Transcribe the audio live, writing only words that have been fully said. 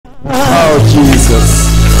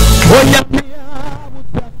Jesus.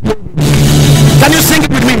 Can you sing it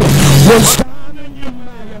with me?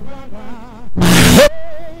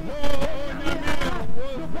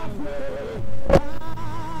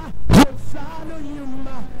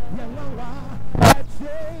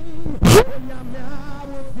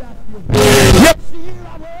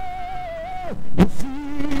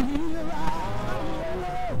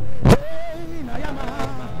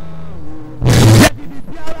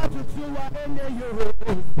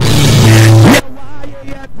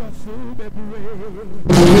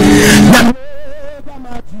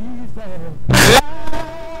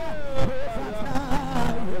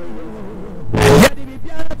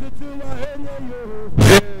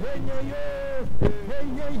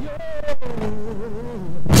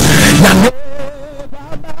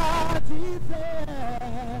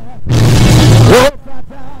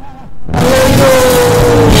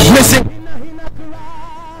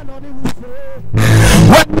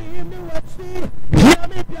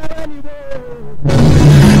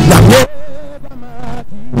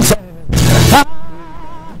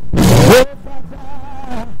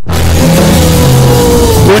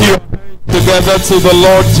 To the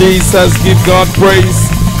Lord Jesus, give God praise.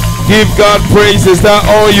 Give God praise. Is that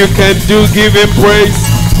all you can do? Give him praise.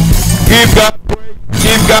 Give God praise.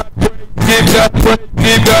 Give God praise. Give God praise.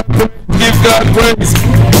 Give God praise. Give God praise.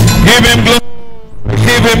 Give him glory.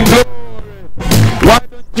 Give him glory. Why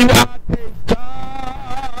don't you add a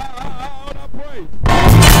shout of praise?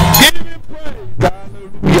 Give him praise.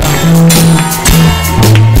 Hallelujah.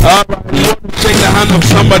 All right, you want to shake the hand of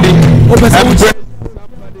somebody and praise.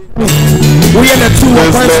 We are the two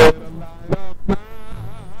of us.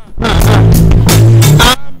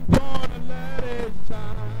 I'm gonna let it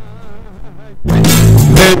shine.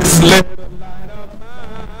 Let's let the light of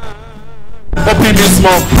mine. Open this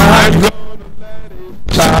mouth. I'm gonna let it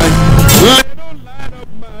shine. Little light of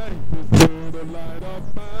mine. Little light of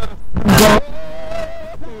mine.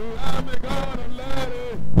 I'm gonna let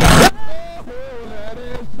it. Let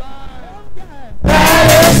it shine. Let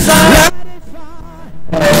it shine.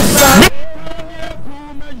 Let it shine.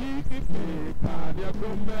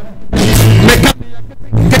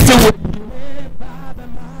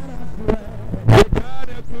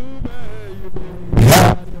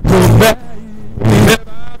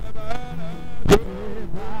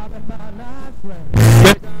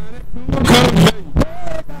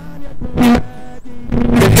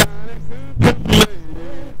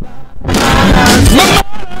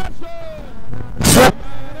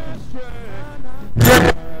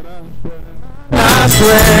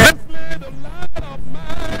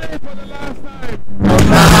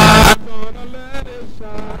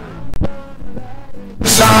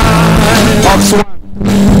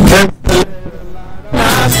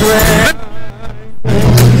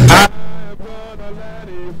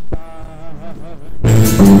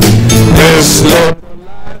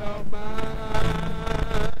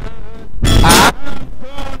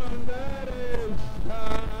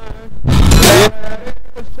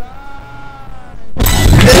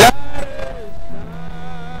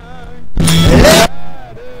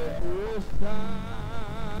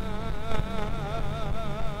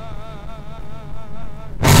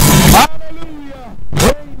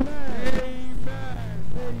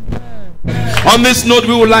 On this note,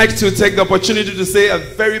 we would like to take the opportunity to say a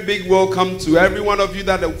very big welcome to every one of you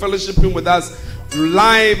that are fellowshipping with us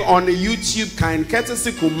live on the YouTube, kind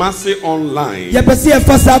courtesy Kumasi online.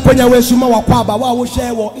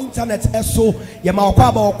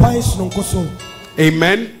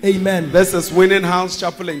 Amen. Amen. This is Winning House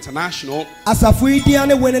Chapel International.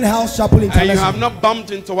 Winning House Chapel International. And you have not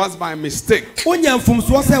bumped into us by mistake. If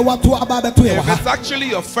it's actually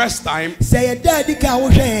your first time,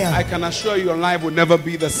 I can assure you your life will never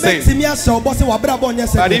be the same.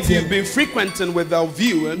 But if you've been frequenting with our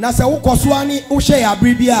viewers, then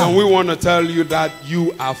we want to tell you that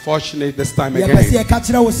you are fortunate this time again.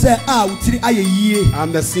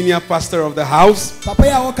 I'm the senior pastor of the house.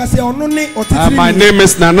 My name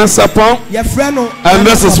is Emmanuel Sarpong, and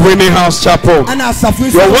this is Winning House Chapel.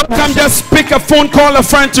 You're welcome. Just pick a phone, call a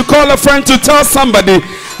friend to tell somebody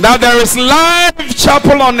that there is live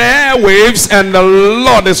chapel on the airwaves and the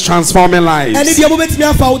Lord is transforming lives.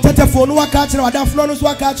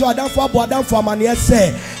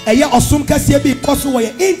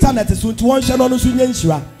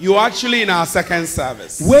 You're actually in our second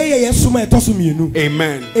service.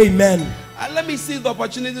 Amen. Amen. Let me see the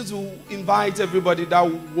opportunity to invite everybody that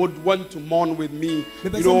would want to mourn with me.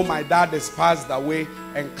 You know, my dad has passed away,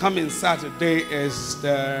 and coming Saturday is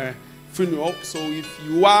the funeral. So if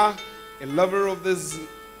you are a lover of this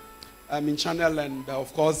channel, and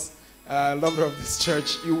of course lover of this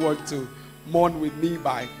church, you want to mourn with me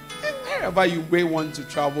by wherever you may want to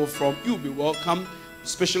travel from, you'll be welcome.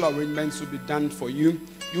 Special arrangements will be done for you.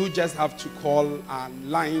 You just have to call our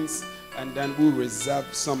lines, and then we'll reserve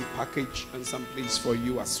some package and some place for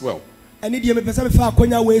you as well. Any dear me pesa me fa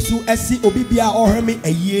akonya we so esi obi bia ohwe me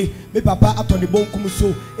ayie me papa atoni bonkum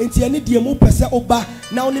so enti any dear mo pesa oba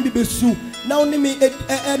na oni bi besu na oni me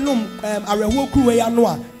enum areho kruwe ya no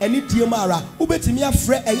a any dear mara ubetimi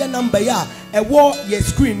afre eye number ya ewo ye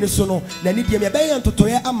screen ni so no na any dear me be ye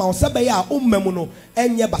ntotoye ama o sebe ya ummemu no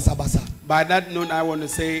enye basabasa. By that note, I want to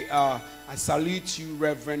say I salute you,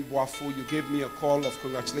 Reverend Boafo. You gave me a call of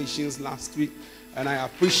congratulations last week, and I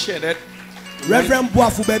appreciate it. Reverend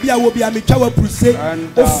Boafo, baby, I will be a Mikawa Puse,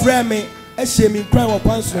 me, and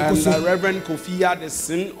Reverend Kofi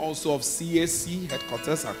Anderson, also of CAC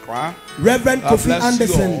headquarters Accra. Reverend Kofi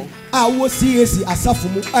Anderson, I will CAC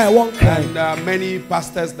Asafumu. I won't cry. And many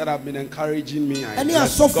pastors that have been encouraging me. I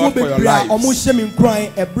bless God for your lives.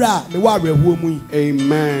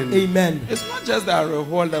 Amen. Amen. It's not just the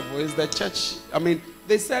whole level; it's the church. I mean,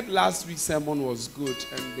 they said last week's sermon was good,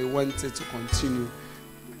 and they wanted to continue.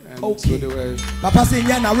 Okay. So Papa say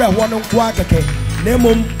nya na re ho no nko akeke na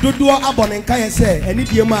mom dodo abonenka ye say eni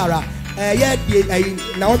die mara ye die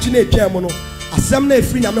na ochi na etwa mu no asem na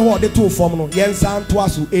efiri nya me ho de to form no ye nsa nto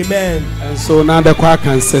aso. Amen. And so now the choir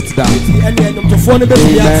can sit down.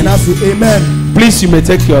 Amen. Please, you may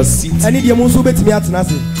take your seat. Eni die mo so betimi atena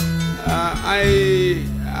se.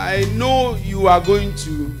 I know you are going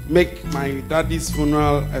to make my daddy's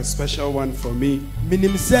funeral a special one for me.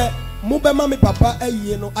 Minim say I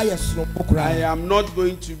am not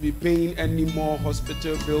going to be paying any more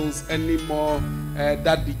hospital bills, any more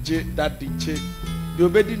that DJ. You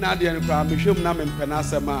obedi na de nkra me hwem na me mpena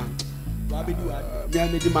sema.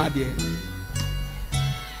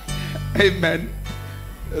 Amen.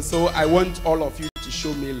 So I want all of you to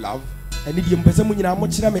show me love.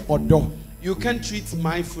 You can treat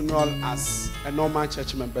my funeral as a normal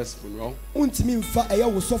church member's funeral. So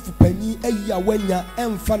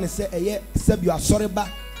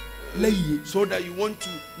that you want to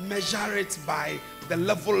measure it by the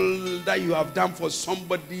level that you have done for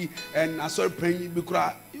somebody, and I saw praying you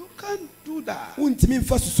can't do that. If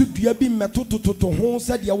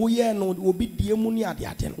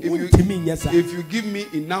you give me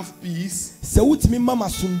enough peace, and I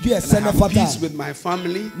have peace with my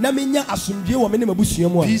family,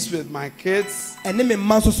 peace with my kids,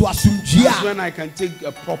 that's when I can take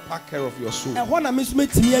a proper care of your soul.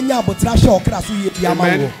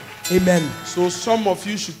 Amen. Amen. So some of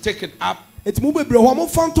you should take it up and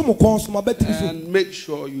make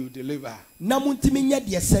sure you deliver.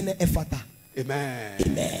 Amen.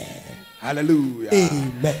 Amen. Hallelujah.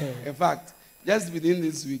 Amen. In fact, just within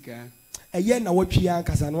this week, I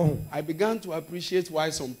began to appreciate why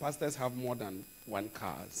some pastors have more than one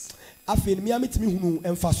cars. Not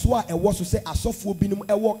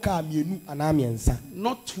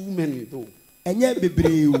too many though.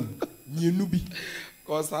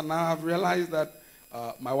 Because I now have realized that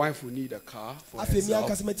my wife will need a car for herself.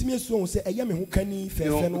 Because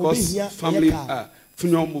family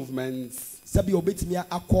funeral movements. I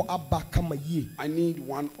need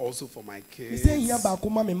one also for my kids. You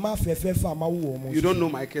don't know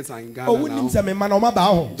my kids are in Ghana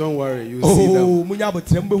now. Don't worry, you see them.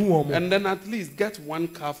 And then at least get one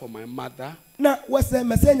car for my mother. So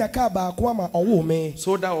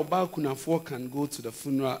that Obakunafo can go to the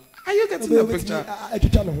funeral. Are you getting the picture?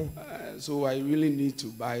 So I really need to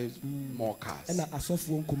buy more cars. And then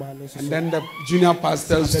the junior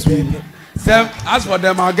pastors too. As for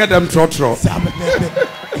them, I'll get them trotro.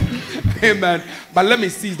 Amen. But let me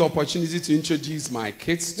seize the opportunity to introduce my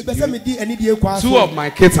kids to you. Two of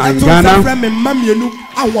my kids are in Ghana. And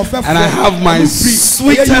I have my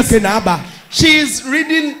sweetest. She's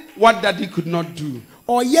reading what Daddy could not do.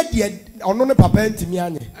 And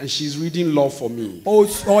she's reading law for me.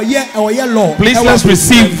 Please let's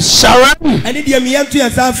receive Sharon. Lady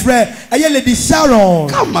Sharon.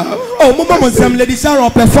 Come on. Lady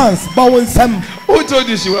Sharon performs. Who told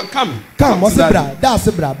you she will come? Come, what's the that's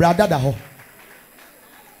the brother.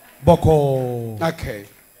 Boko. Okay.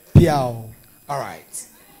 Piao. All right.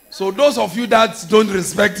 So those of you that don't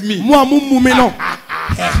respect me,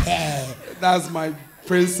 that's my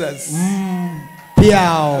princess. I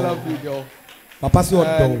love you, girl.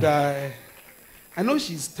 And I know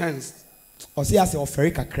she's tensed. Yes,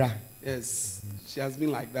 she has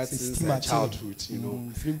been like that since her childhood, you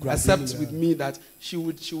know. Except with me that she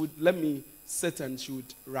would let me sit and she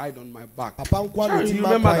would ride on my back. Sharon, you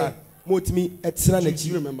remember that? You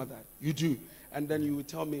remember that? You do. And then you would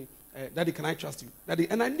tell me, Daddy, can I trust you? Daddy,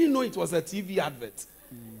 and I didn't know it was a TV advert.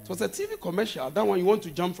 It was a TV commercial. That one, you want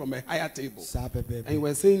to jump from a higher table. And you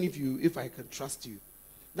were saying if I can trust you.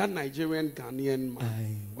 That Nigerian Ghanaian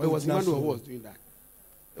man. Or it was Emmanuel who was doing that.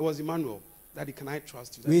 It was Emmanuel. Daddy, can I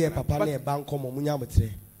trust you?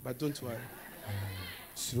 But don't worry.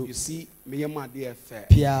 You see, me and my dear fair.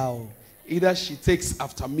 Either she takes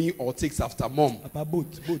after me or takes after mom.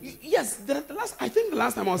 Both. Yes, I think the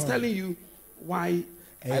last time I was telling you why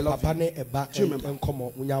I love you. Do you remember?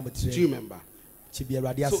 Do you remember? So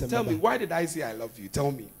tell me, why did I say I love you?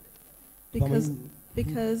 Tell me.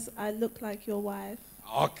 Because I look like your wife.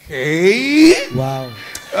 Okay. Wow.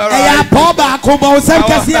 Right. I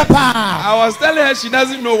was telling her she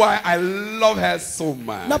doesn't know why I love her so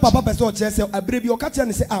much.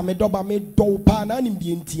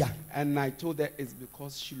 And I told her it's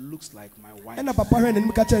because she looks like my wife.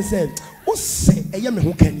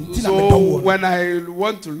 So when I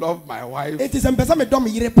want to love my wife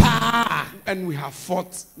and we have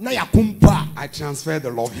fought, I transfer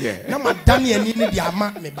the love here.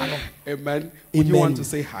 Amen. Would you want to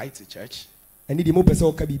say hi to church?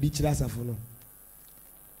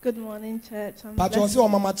 Good morning, church.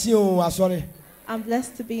 I'm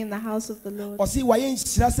blessed to be in the house of the Lord.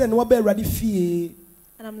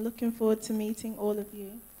 And I'm looking forward to meeting all of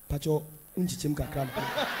you.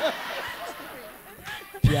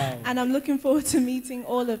 And I'm looking forward to meeting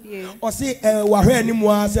all of you. And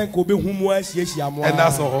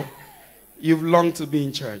that's all. You've longed to be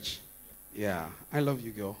in church. Yeah. I love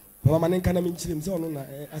you, girl. Please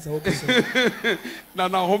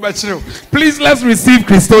let's receive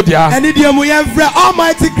Christodia.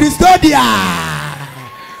 Almighty Christodia.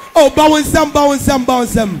 Oh, bounce some.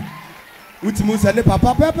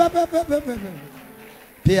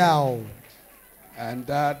 And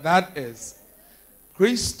that is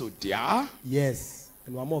Christodia. Yes.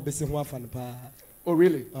 And one more basic one fan. Oh,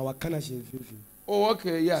 really? Our Oh,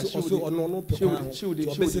 okay, yeah. She wouldn't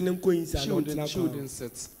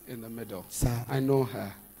sit in the middle. I know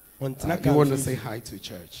her. You want to say hi to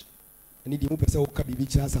church?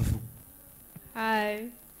 Hi.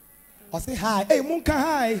 I say hi. Hey, Munka,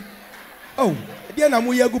 hi. Oh, again, I'm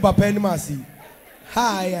going to go to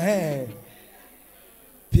hi, hey.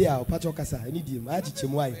 Pia, Pachokasa, I need him. I teach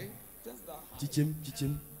him why. Teach him.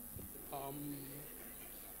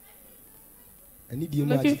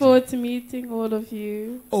 Looking forward to meeting all of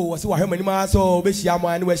you. Oh, so how many miles so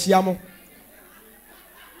Beshiamo and Weshiamo?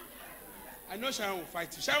 I know Sharon will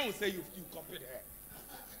fight you. Sharon will say you copied her.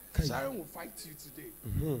 Sharon will fight you today.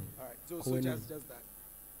 All right, so just that.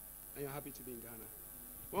 And you're happy to be in Ghana.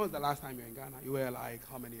 When was the last time you were in Ghana? You were like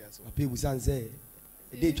how many years old? No,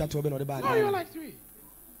 you were like 3.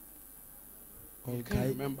 You can't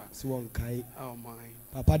remember. Oh my.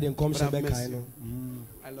 Papa didn't come so back. I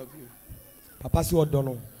love you. Papa si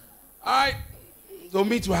odono. Alright. So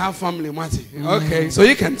me to have family, Marty. Okay, so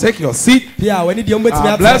you can take your seat. Yeah, when you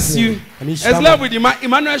bless you. As love with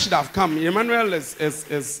Emmanuel should have come. Emmanuel is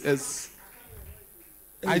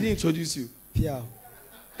I didn't introduce you. Yeah.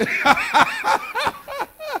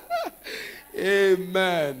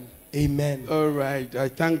 Amen. All right. I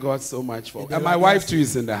thank God so much for. And my wife too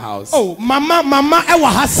is in the house. Oh, mama, ewa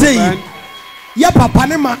hase. Yeah, papa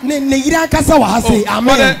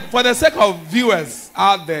for the sake of viewers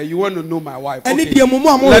out there, you want to know my wife. Okay.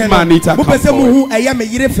 Let Manita come forward.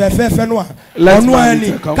 Let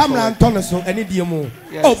Manita come forward.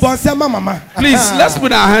 Yes. Please, let's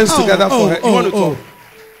put our hands together for her. You want to talk?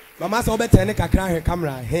 Mama saw better than a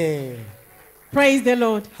camera. Hey. Praise the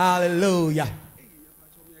Lord. Hallelujah.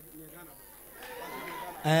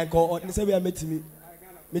 I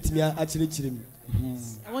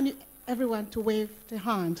want everyone to wave the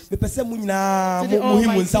hand. To the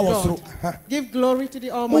Almighty God. Give glory to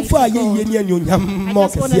the Almighty God. I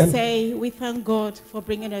just want to say we thank God for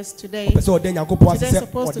bringing us today. Today's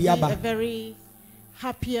supposed to be a very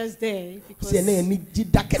happiest day because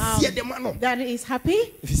Daddy is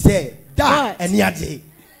happy. If you say that,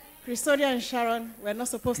 Christodia and Sharon were not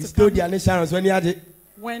supposed to come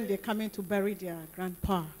when they come in to bury their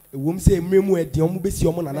grandpa. The Bible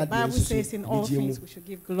says in all things we should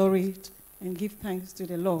give glory and give thanks to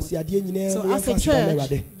the Lord. So as a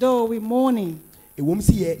church, though we're mourning, but we're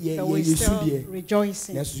still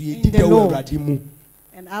rejoicing in the Lord.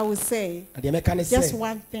 And I will say just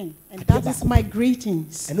one thing, and that is my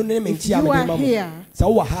greetings. If you are here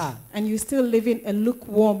and you're still living a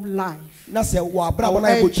lukewarm life, I will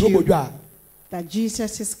urge you that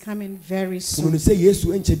Jesus is coming very soon.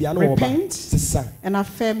 Repent and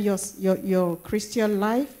affirm your Christian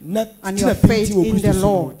life and your faith in the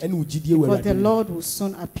Lord, because the Lord will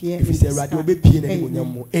soon appear in the sky.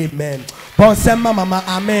 Amen. Amen.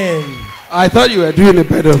 I thought you were doing it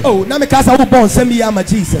better. Oh,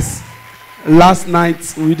 Jesus. Last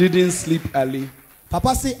night we didn't sleep early.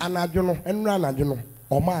 Papa say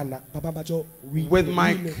with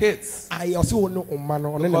my kids.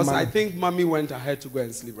 Because I think mommy went ahead to go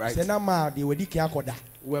and sleep, right?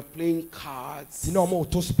 We're playing cards. They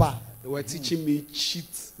were teaching me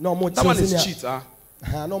cheat. That one is cheat, huh?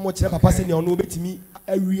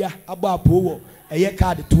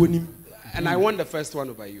 And I won the first one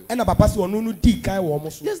over you. Yes,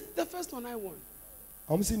 the first one I won.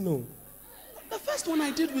 No. The first one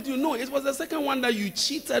I did with you. No, it was the second one that you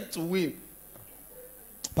cheated to win.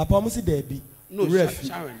 Papa, Debbie. No,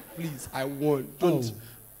 Sharon, please, I won. Don't.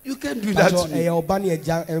 You can't do that to me.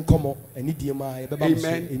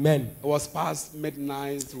 Amen. Amen. It was past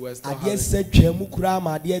midnight.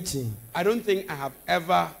 I don't think I have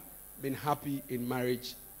ever been happy in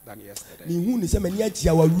marriage than yesterday. Amen.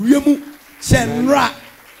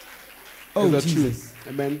 Oh, Jesus.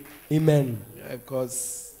 Amen. Amen. Yeah,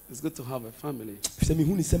 because it's good to have a family.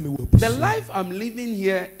 The life I'm living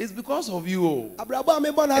here is because of you. It's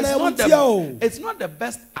not the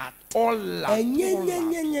best at all.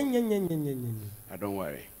 Don't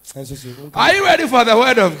worry. Are you ready for the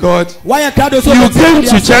word of God? You came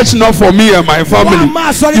to church not for me and my family. You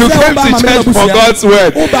came to church for God's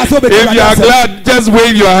word. If you are glad, just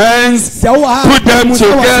wave your hands, put them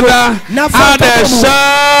together, add a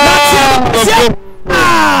shout.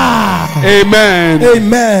 Amen.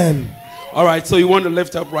 Amen. All right, so you want to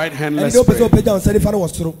lift up right hand. Let's pray. You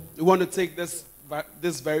want to take this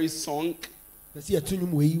very song,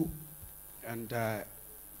 and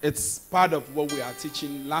it's part of what we are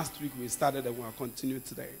teaching. Last week we started and we are continuing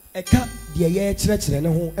today.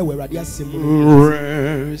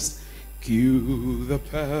 Rescue the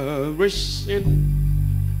perishing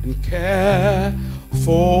and care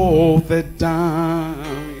for the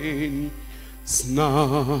dying.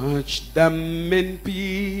 Snatch them in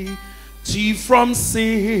pity from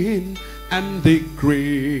sin and the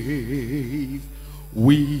grave.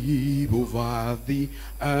 Weep over the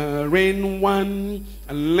erring one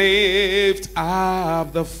and lift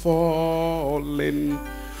up the fallen.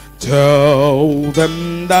 Tell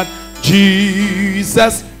them that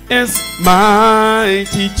Jesus is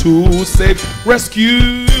mighty to save.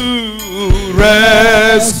 Rescue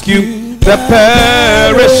the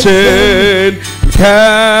perishing,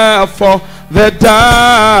 care for the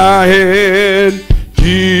dying.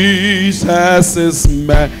 Jesus is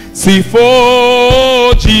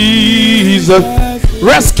merciful. Jesus,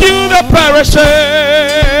 rescue the perishing.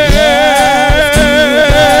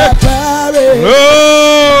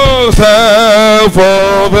 Oh, care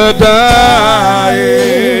for the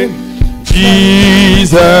dying.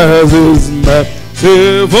 Jesus is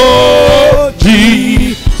merciful.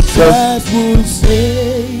 Jesus.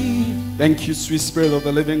 Thank you, sweet Spirit of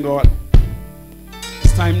the living God.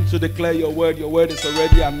 It's time to declare your word. Your word is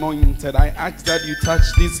already anointed. I ask that you touch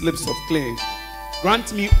these lips of clay.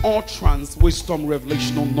 Grant me utterance, wisdom,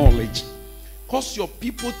 revelational knowledge. Cause your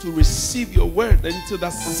people to receive your word into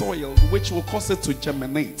that soil, which will cause it to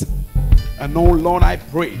germinate. And oh Lord, I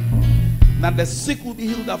pray that the sick will be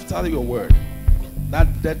healed after your word.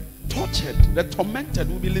 That the tortured, the tormented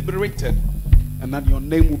will be liberated. And that your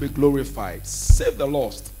name will be glorified. Save the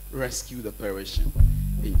lost, rescue the perishing.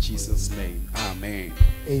 In Jesus' name, amen.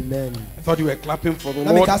 Amen. I thought you were clapping for the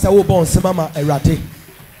Lord.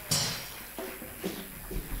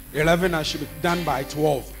 11, I should be done by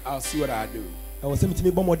 12. I'll see what I do. What was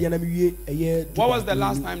the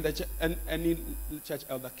last time that any church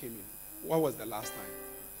elder came in? What was the last time?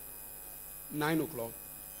 9 o'clock?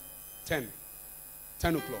 10?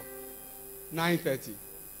 10 o'clock? 9:30?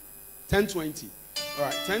 10:20. All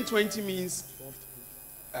right, 10:20 means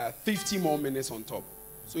 50 more minutes on top.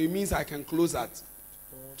 So it means I can close at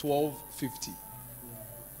 12:50.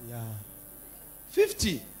 Yeah.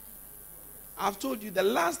 50. I've told you the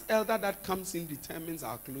last elder that comes in determines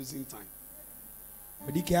our closing time.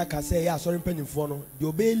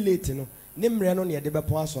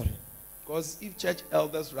 Because if church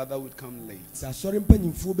elders rather would come late.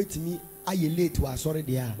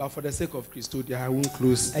 But for the sake of custodian, I won't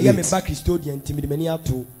close late.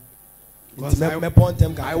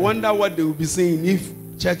 I wonder what they will be saying if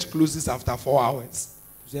church closes after 4 hours.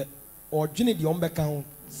 They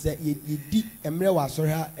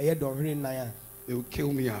will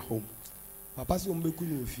kill me at home.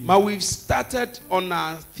 But we've started on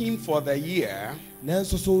our theme for the year. And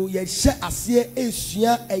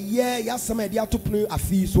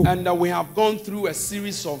we have gone through a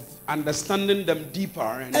series of understanding them deeper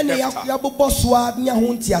and depth.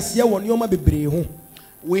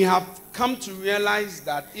 We have come to realize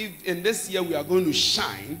that if in this year we are going to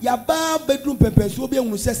shine,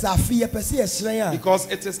 because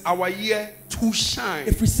it is our year to shine.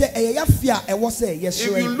 If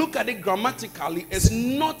you look at it grammatically, it's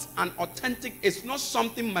not an authentic, it's not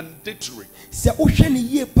something mandatory. So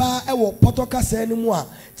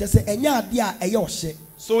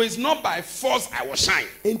it's not by force I will shine.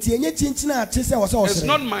 It's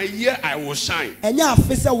not my year I will shine.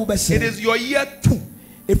 It is your year too.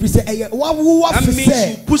 That means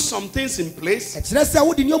you put some things in place. You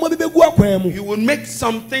will make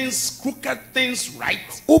some things, crooked things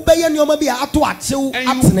right. And you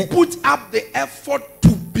put up the effort to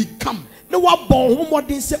become. And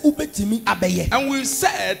we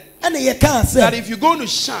said that if you're going to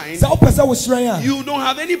shine, you don't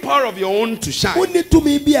have any power of your own to shine.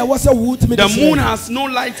 The moon has no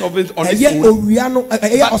light of it on its own.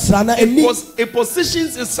 It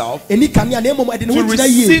positions itself to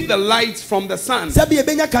receive the light from the sun.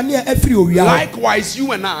 Likewise,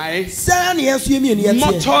 you and I,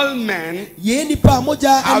 mortal men,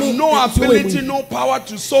 have no ability, no power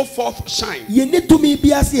to so forth shine.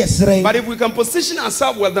 But if we can position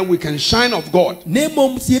ourselves well, then we can shine of God. And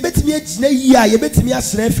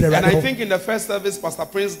I think in the first service, Pastor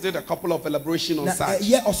Prince did a couple of elaboration on that.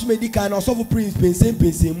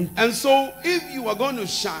 And so, if you are going to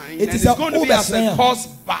shine, and it's going to be as a cause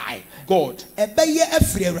by God. And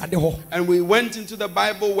we went into the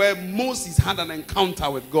Bible where Moses had an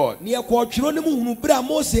encounter with God. And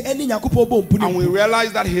we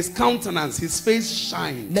realized that his countenance, his face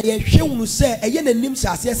shined. The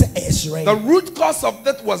root cause of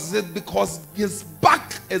that was it because his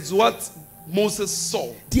back is what Moses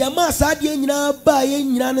saw.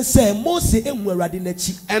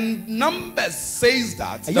 And Numbers says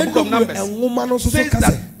that, the book of Numbers says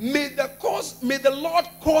that may the Lord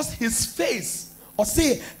cause his face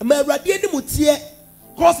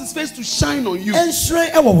to shine on you.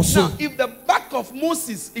 Now, if the back of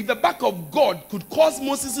Moses, if the back of God could cause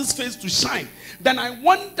Moses' face to shine, then I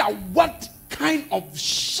wonder what kind of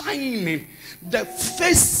shining the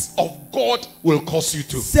face of God will cause you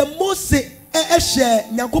to. I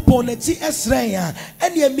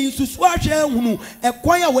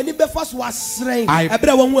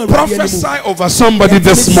prophesy over somebody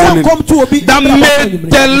this morning that may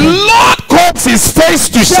the Lord cause his face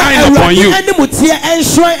to shine upon you.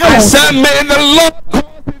 I said may the Lord cause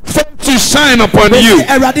his face to shine upon you.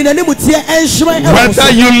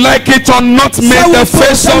 Whether you like it or not, may the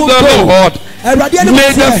face of the Lord, may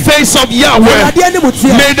the face of Yahweh,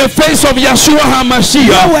 may the face of Yeshua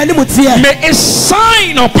HaMashiach, may it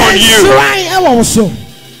shine upon you.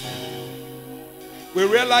 We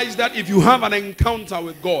realize that if you have an encounter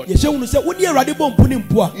with God, you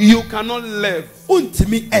cannot live. You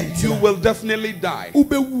will definitely die.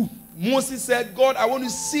 Moses said, God, I want to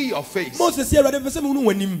see your face. God said,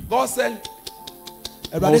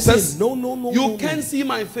 Moses, no, you can't see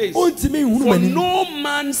my face. For no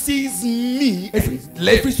man sees me and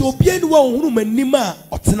lives.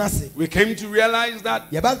 We came to realize that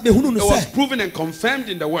it was proven and confirmed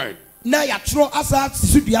in the word.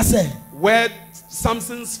 Where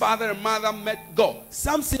Samson's father and mother met God.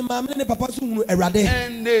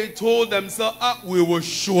 And they told themselves, we will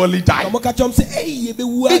surely die.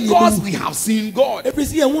 Because we have seen God.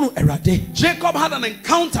 Jacob had an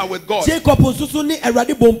encounter with God. And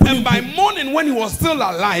by morning when he was still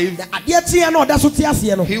alive,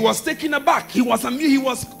 he was taken aback. He was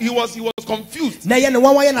confused.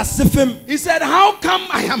 He said, how come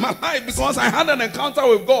I am alive? Because I had an encounter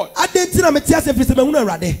with God.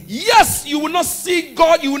 Yes, you will not see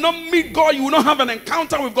God, you will not meet God, you will not have an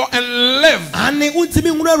encounter with God and live.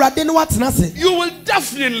 You will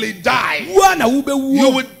definitely die.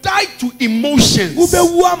 You will die to emotions. You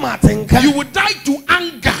will die to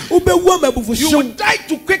anger. You will die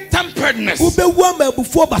to quick-temperedness. You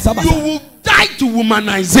will die to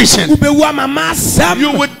womanization. You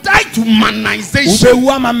will die to manization.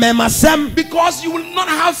 Because you will not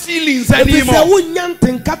have feelings anymore.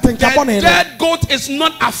 The dead goat is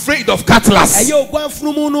not afraid of cutlass.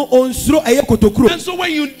 And so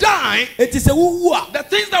when you die, the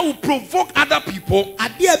things that will provoke other people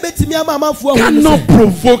cannot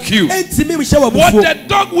provoke you. What the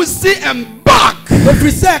dog will see and bark, but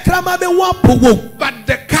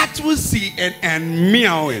the cat will see it and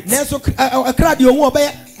meow it. May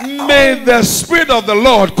the Spirit of the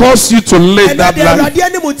Lord cause you to live that life.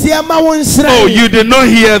 Oh, you did not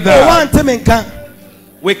hear that.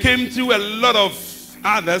 We came through a lot of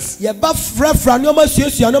others. And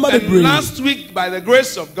last week, by the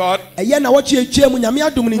grace of God, we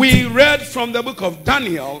read from the book of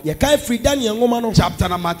Daniel, chapter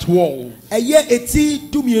number 12.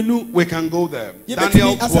 We can go there.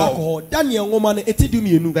 Daniel 12,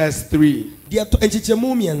 verse 3.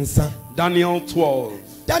 Daniel 12,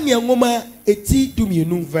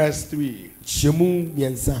 verse 3.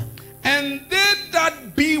 And they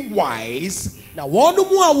that be wise,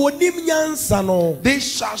 they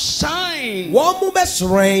shall shine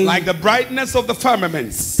like the brightness of the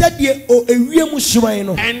firmament.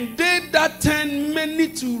 And they that turn many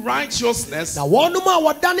to righteousness will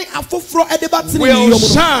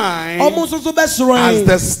shine as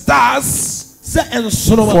the stars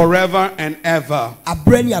forever and ever.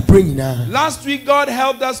 Last week, God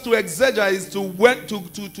helped us to exegete,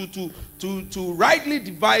 to rightly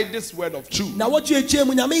divide this word of truth.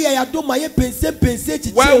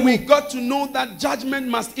 When we got to know that judgment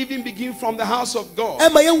must even begin from the house of God.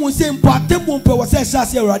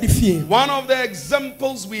 One of the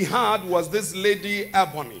examples we had was this lady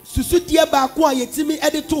Ebony. And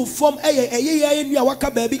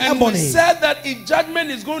we said that if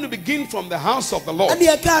judgment is going to begin from the house of the Lord, then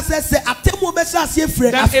it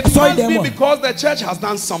must be because the church has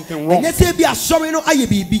done something wrong.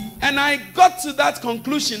 And I got to that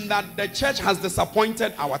conclusion that the church has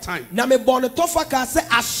disappointed our time. Because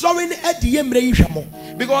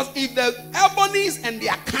if the Ebonies and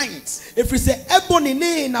their kinds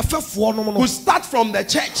who start from the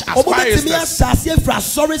church as choristers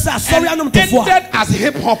and ended as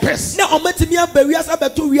hip hoppers and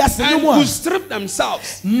who strip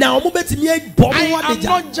themselves, I am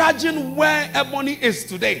not judging where Ebony is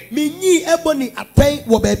today, but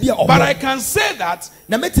I can say that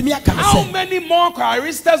how many more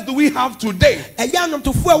choristers do we have today who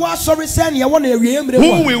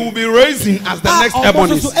we will be raising as the next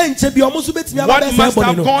Ebonies? What must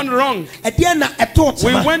have gone wrong?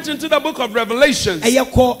 We went into the book of Revelation to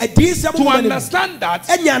understand that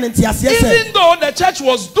even though the church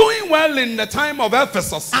was doing well in the time of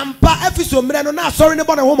Ephesus, but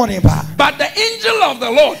the angel of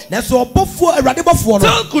the Lord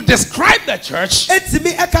still could describe the church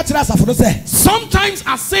sometimes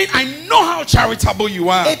as saying, I know how charitable you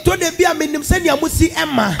are. I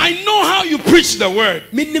know how you preach the word.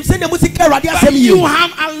 But you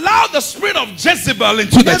have allowed the spirit of Jezebel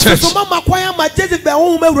into the church.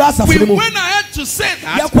 We went ahead to say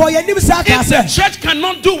that if the church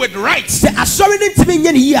cannot do it right,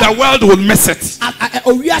 the world will miss it.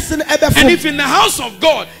 And if in the house of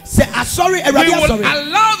God we will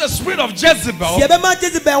allow the spirit of Jezebel,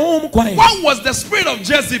 what was the spirit of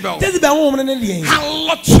Jezebel?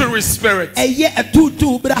 Hallucinatory spirit,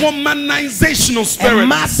 womanizational spirit,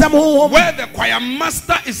 where the choir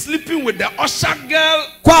master is sleeping with the usher girl,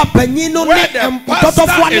 where the pastor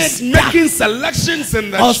is making selections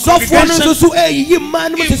in the congregation.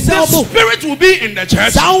 If the spirit will be in the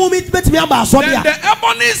church, then the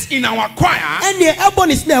Ebonies in our choir and the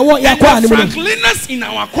Frankliners in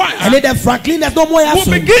our choir will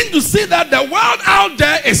begin to see that the world out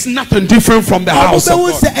there is nothing different from the house of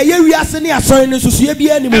God.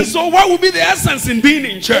 And so what will be the essence in being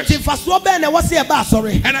in church? And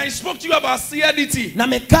I spoke to you about CRDT.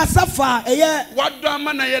 What do I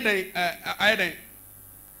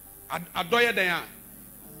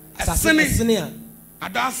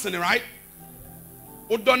right?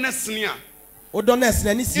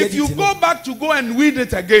 If you go back to go and read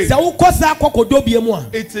it again,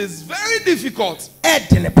 it is very difficult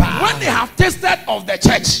when they have tasted of the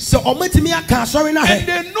church and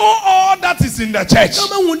they know all that is in the church. How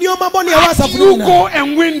do you go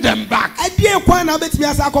and win them back?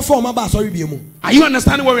 Are you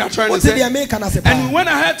understanding what we are trying to say? And we went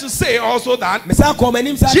ahead to say also that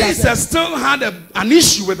Jesus still had an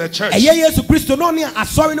issue with the church. He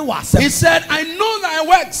said, I know thy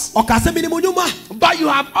works, but you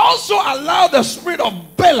have also allowed the spirit of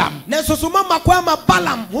Balaam.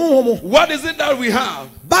 What is it that we have?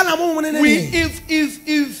 If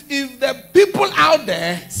the people out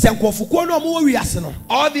there, or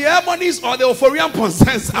the Ebonies or the Ophorian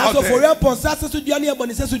Ponsens out there,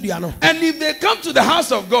 and if they come to the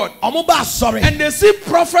house of God and they see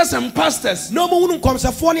prophets and pastors who are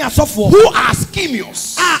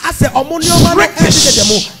schemios,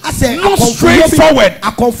 trickish, not straightforward,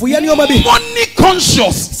 money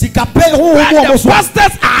conscious. The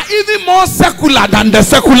pastors are even more secular than the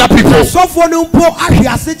secular people.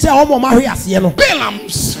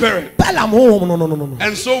 Balaam's spirit.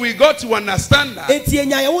 And so we got to understand that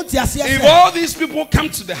if all these people come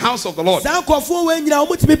to the house of the Lord, and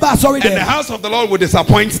the house of the Lord would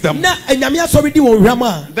disappoint them,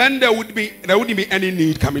 then there wouldn't be any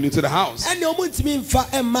need coming into the house.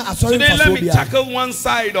 Today, let me tackle one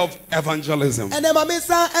side of evangelism.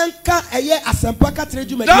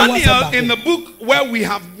 Daniel, in the book where we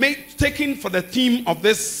have taken for the theme of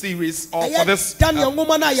this series, or for this sermon,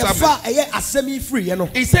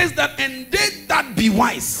 it says that, and they that be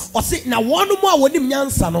wise,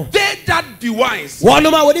 they that be wise.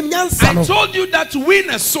 I told you that to win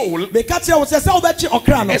a soul,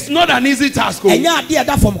 it's not an easy task.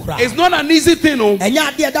 It's not an easy thing. You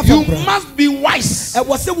must be wise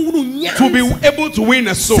to be able to win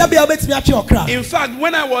a soul. In fact,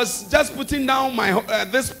 when I was just putting down my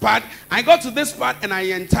this part, I got to this part and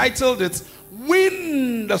I entitled it,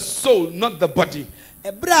 "Win the Soul, Not the Body."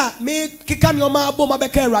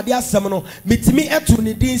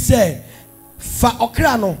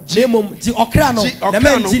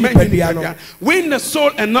 Win the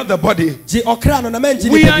soul and not the body.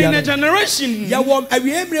 We are in a generation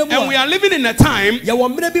and we are living in a time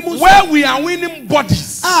where we are winning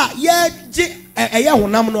bodies,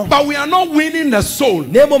 but we are not winning the soul.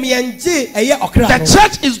 The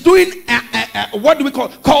church is doing what do we call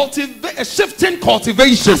shifting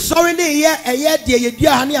cultivation. And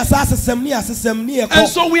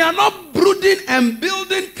so we are not brooding and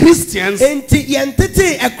building Christians,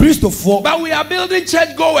 but we are building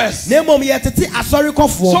churchgoers. So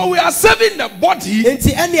we are serving the body, but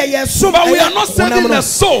we are not serving the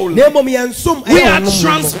soul. We are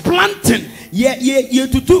transplanting.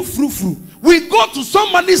 We go to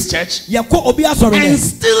somebody's church and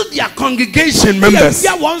steal their congregation members.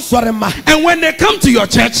 And when they come to your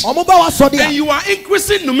church and you are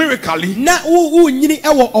increasing numerically, you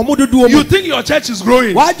think your church is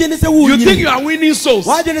growing. You think you are winning souls.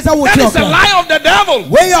 That is a lie of the devil.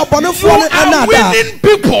 You are winning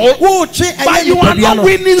people, but you are not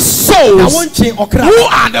winning souls. Who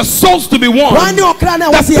are the souls to be won?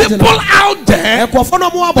 The people out there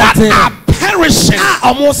that are perishing,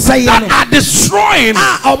 that are destroying,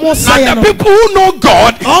 not the people who know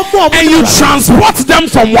God, and you transport them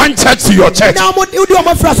from one church to your church. There are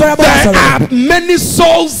many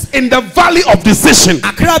souls in the valley of decision. They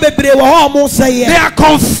are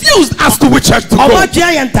confused as to which church to go. They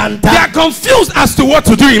are confused as to what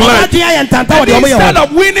to do in life. And instead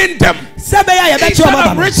of winning them, instead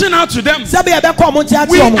of reaching out to them,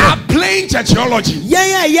 we are playing churchology.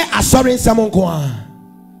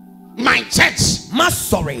 My church, my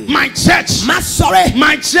church,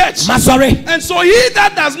 my church. And so he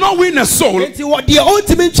that does not win a soul is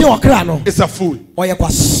a fool.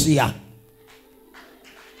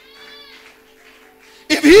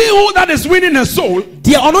 If he who that is winning a soul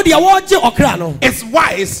is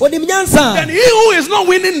wise, then he who is not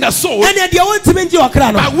winning the soul but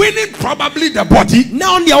winning probably the body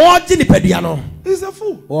is a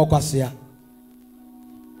fool.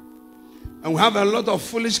 And we have a lot of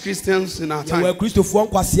foolish Christians in our time. According to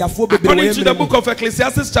the book of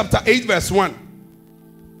Ecclesiastes chapter 8 verse 1.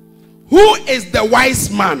 Who is the wise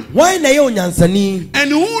man?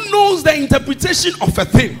 And who knows the interpretation of a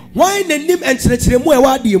thing? A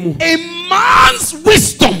man's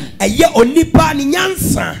wisdom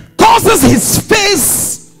causes his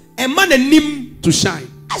face to shine.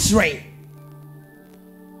 That's right.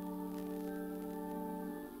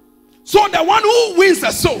 So the one who wins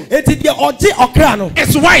the soul is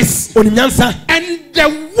wise. And the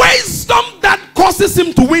wisdom that causes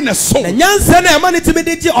him to win a soul,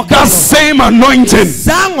 that same anointing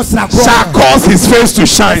shall cause his face to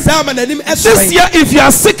shine. This year, if you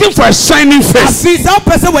are seeking for a shining face, this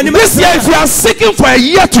year, if you are seeking for a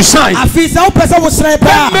year to shine, then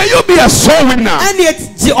may you be a soul winner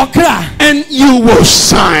and you will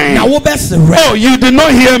shine. Oh, you did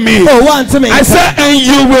not hear me. I said, and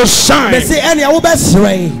you will shine.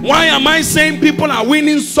 Why am I saying people are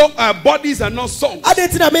winning bodies and not souls?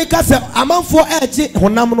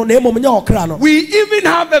 We even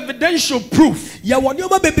have evidential proof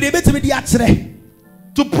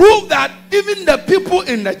to prove that even the people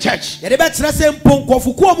in the church that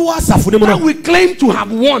we claim to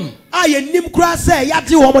have won,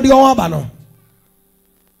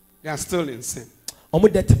 they are still in sin.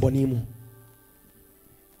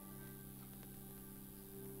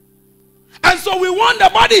 And so we want the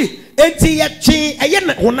body and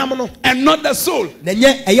not the soul.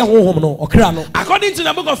 According to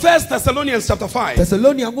the book of 1 Thessalonians chapter 5. 1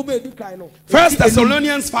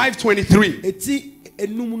 Thessalonians 5:23.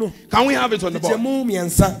 Can we have it on the board?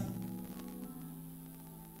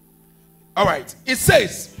 All right. It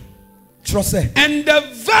says, and the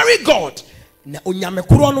very God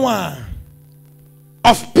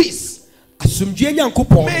of peace,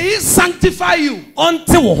 may he sanctify you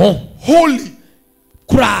holy.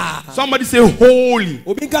 Somebody say holy.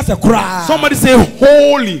 Somebody say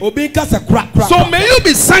holy. So may you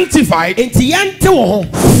be sanctified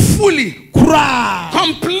fully,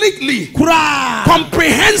 completely,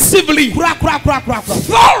 comprehensively,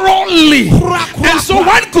 thoroughly. And so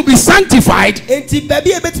one could be sanctified,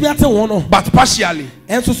 but partially.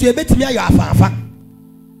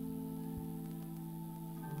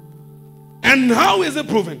 And how is it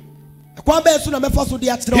proven? He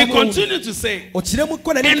continued to say,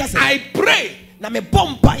 and I pray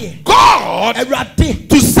God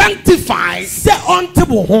to sanctify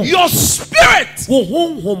your spirit.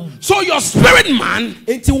 So your spirit man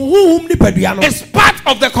is part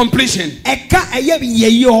of the completion.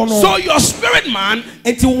 So your spirit man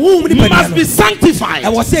must be sanctified.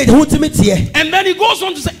 And then he goes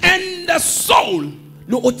on to say, and the soul.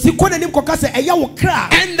 And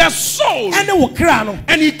the soul.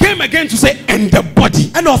 And he came again to say, and the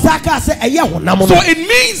body. So it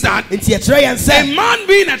means that a man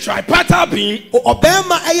being a tripartite being,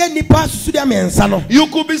 you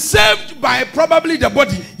could be saved by probably the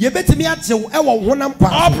body,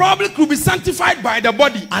 or probably could be sanctified by the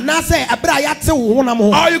body,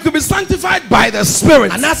 or you could be sanctified by the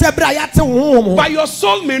spirit, but your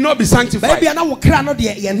soul may not be sanctified. Now man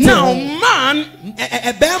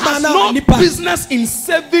has no business in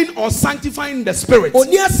saving or sanctifying the spirit.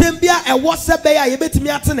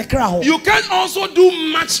 You can also do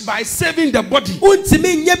much by saving the body. But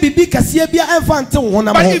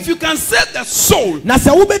if you can save the soul, if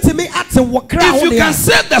you can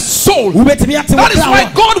save the soul, that is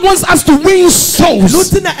why God wants us to win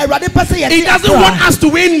souls. He doesn't want us to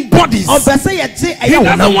win bodies. He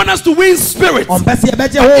doesn't want us to win spirits.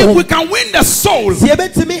 If we can win the soul,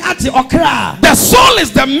 the soul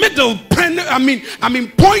is the middle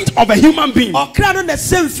point of a human being. It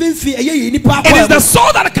is the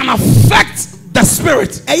soul that can affect the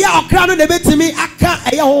spirit, and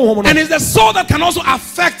it's the soul that can also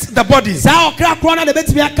affect the bodies. Now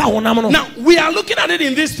we are looking at it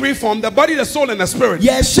in this three forms: the body, the soul, and the spirit.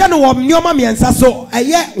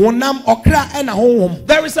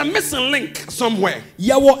 There is a missing link somewhere.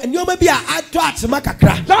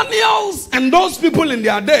 Daniel's and those people in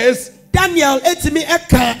their days,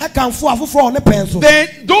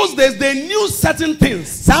 those days they knew certain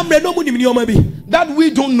things that we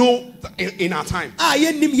don't know in our time. Are you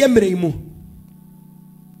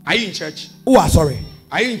in church? Oh, sorry.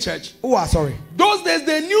 Are you in church? Oh, sorry. Those days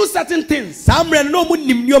they knew certain things that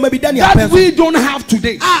we don't have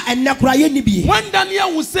today. When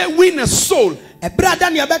Daniel would say win a soul, he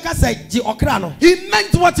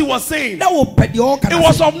meant what he was saying. It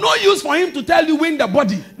was of no use for him to tell you win the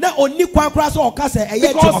body.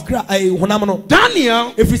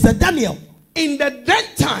 Because Daniel in the then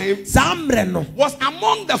time was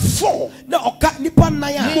among the 4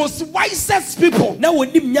 most wisest people in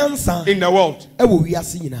the world.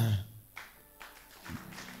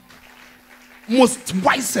 Most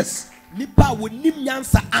wisest. And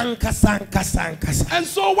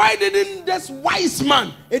so why didn't this wise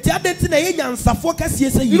man, you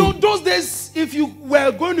know, those days, if you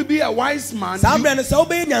were going to be a wise man,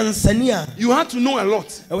 you had to know a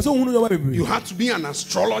lot. You had to be an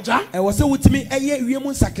astrologer. You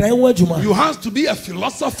had to be a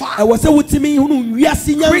philosopher,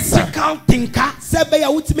 critical thinker.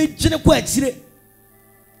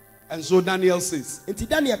 And so Daniel says,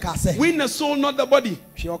 win the soul, not the body.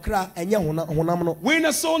 Win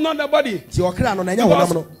the soul, not the body. Because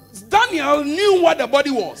Daniel knew what the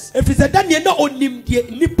body was.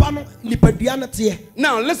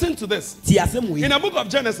 Now listen to this. In the book of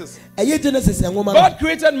Genesis, God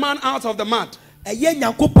created man out of the mud. Are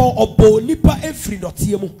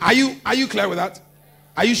you clear with that?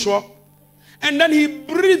 Are you sure? And then he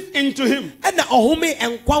breathed into him, and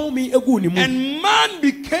man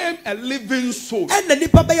became a living soul.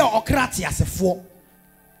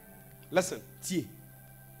 Listen,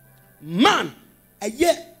 man,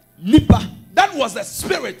 that was a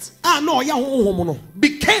spirit,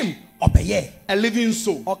 became a living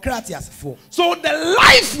soul. So the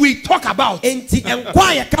life we talk about is in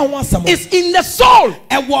the soul.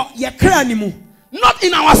 Not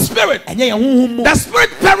in our spirit. The spirit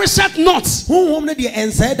perisheth not.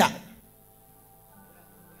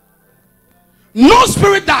 No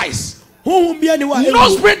spirit dies. No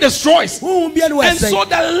spirit destroys. And so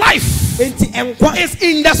the life is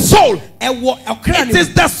in the soul. It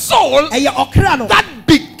is the soul that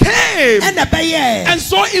became. And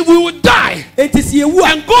so if we would die and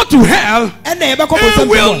go to hell, it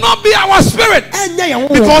will not be our spirit.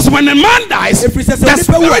 Because when a man dies, the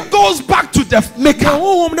spirit goes back to the maker.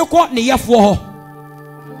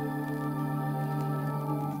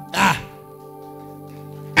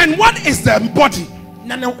 And what is the body?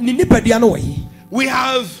 We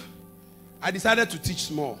have, I decided to teach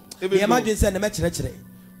small.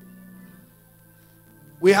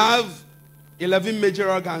 We have 11 major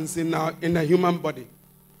organs in the human body.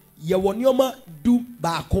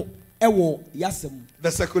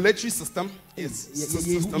 The circulatory system is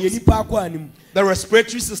the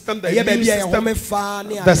respiratory system, the immune system,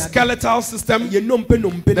 the skeletal system, the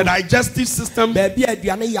digestive system, the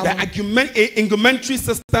integumentary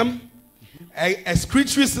system,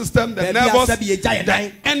 excretory system, the nervous,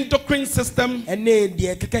 the endocrine system,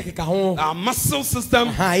 our muscle system,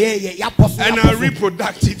 and our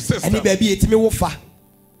reproductive system.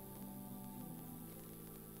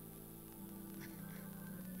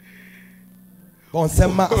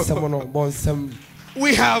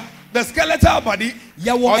 We have the skeletal body.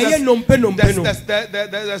 The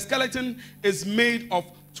skeleton is made of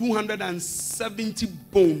 270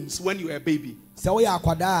 bones when you are a baby. But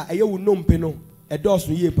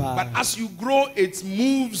as you grow, it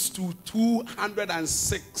moves to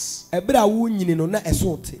 206.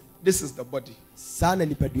 This is the body.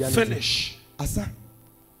 Finish.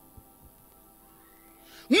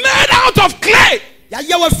 Made out of clay.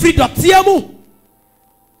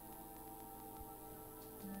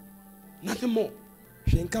 Nothing more.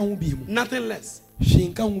 Nothing less.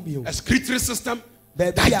 Excretory system,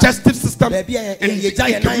 digestive system, and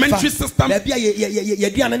integumentary system.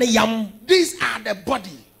 These are the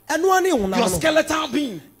body. Your skeletal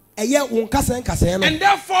being. And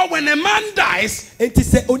therefore, when a man dies,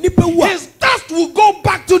 his dust will go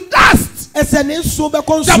back to dust.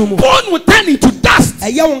 The bone will turn into dust.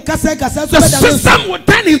 The system will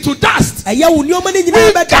turn into dust. We got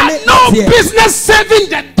no business saving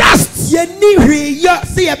the dust. We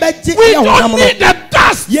don't need the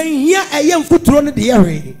dust.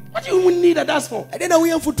 What do you need the dust for?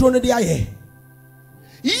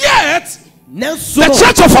 Yet, the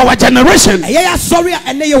church of our generation is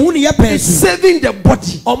saving the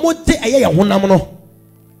body.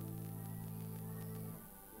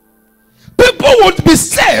 People would be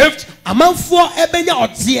saved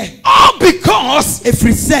all because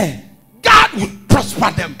God would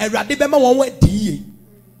prosper them.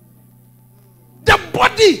 The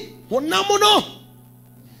body,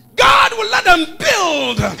 God will let them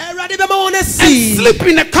build and sleep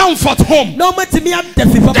in a comfort home.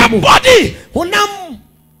 The body.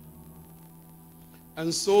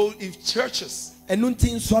 And so if churches are not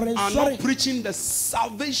preaching the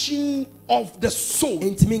salvation of the soul,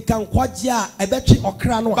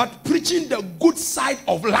 but preaching the good side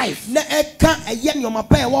of life, then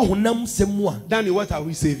what are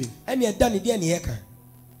we saving?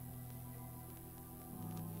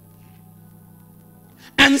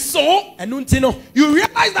 And so, you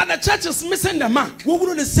realize that the church is missing the mark.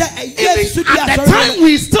 Even at the time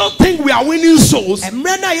we still think we are winning souls, the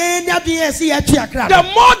more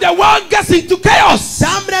the world gets into chaos.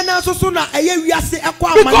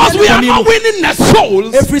 Because we are not winning the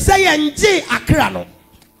souls,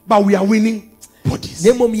 but we are winning bodies.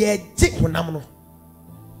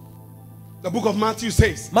 The book of Matthew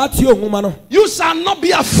says, you shall not be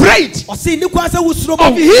afraid of he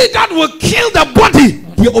that will kill the body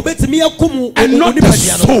and not the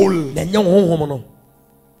soul.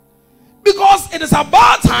 Because it is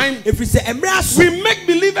about time we make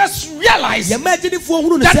believers realize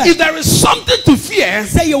that if there is something to fear,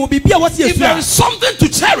 if there is something to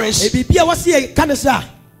cherish,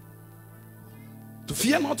 to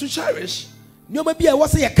fear not to cherish,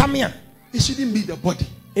 it shouldn't be the body.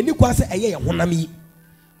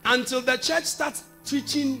 Until the church starts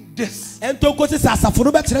teaching this, for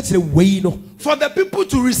the people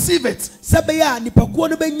to receive it,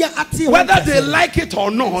 whether they like it or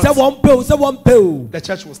not, the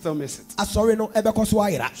church will still miss it.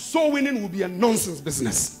 Soul winning will be a nonsense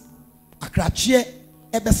business.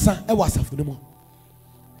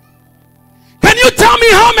 Can you tell me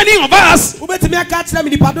how many of us that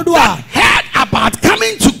heard about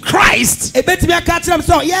coming to Christ?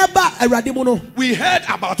 We heard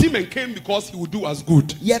about him and came because he would do us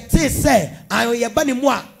good.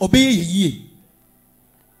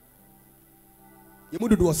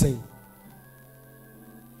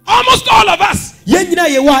 Almost all of us, we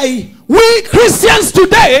Christians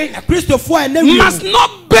today, must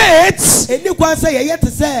not bait.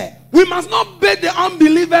 We must not bait the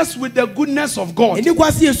unbelievers with the goodness of God. You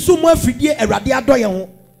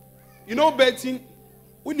know, baiting.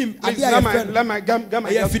 Please, let my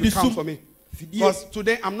come for me. Because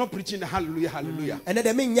today I'm not preaching the hallelujah, hallelujah.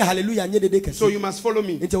 So you must follow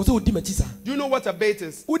me. Do you know what a bait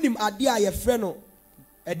is?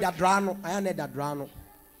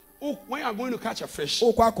 When you are going to catch a fish,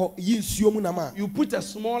 you put a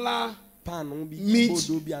smaller meat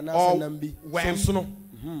or worm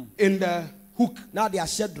in the hook.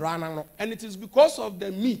 And it is because of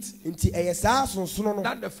the meat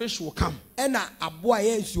that the fish will come. And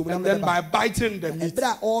then by biting the meat,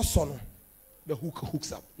 the hook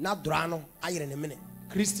hooks up.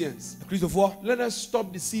 Christians, let us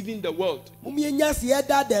stop deceiving the world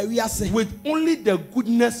with only the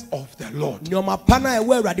goodness of the Lord. I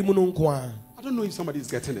don't know if somebody is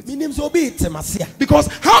getting it. Because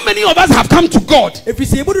how many of us have come to God and we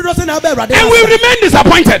remain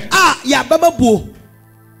disappointed?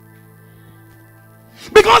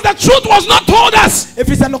 Because the truth was not told us. Who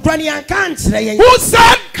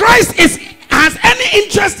said Christ has any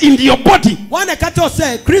interest in your body? Was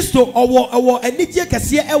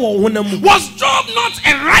Job not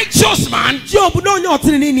a righteous man? Yet was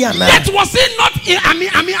he not?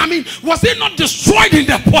 Was he not destroyed in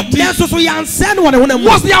the body?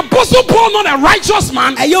 Was the Apostle Paul not a righteous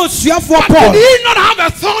man? But did he not have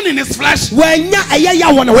a thorn in his flesh? We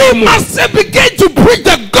must begin to preach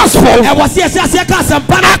the gospel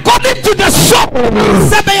according to the soul,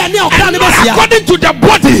 and not according to the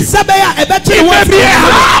body. It may be a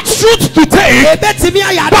hard truth to take, but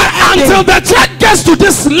until the church gets to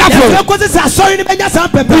this level, we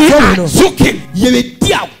are joking.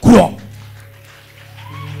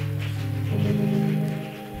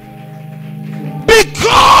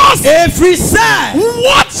 Because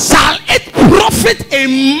what shall it profit a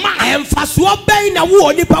man to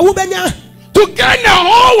gain the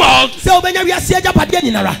whole world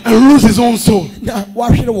and lose his own soul?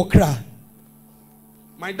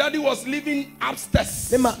 My daddy was living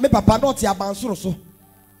upstairs. And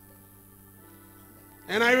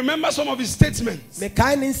I remember some of his statements. If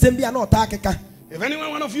any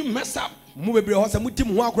one of you mess up, I'll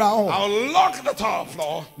lock the top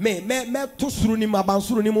floor and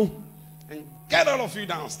get all of you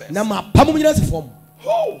downstairs.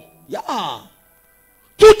 Oh, yeah.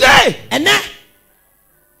 Today,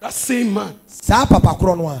 that same man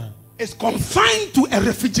is confined to a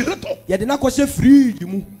refrigerator.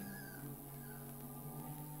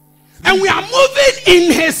 And we are moving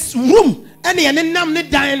in his room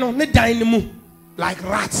like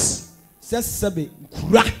rats.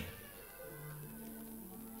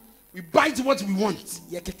 We bite what we want.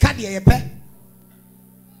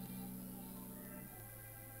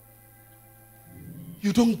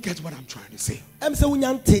 You don't get what I'm trying to say.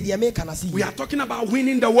 We are talking about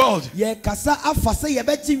winning the world. We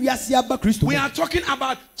are talking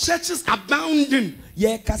about churches abounding.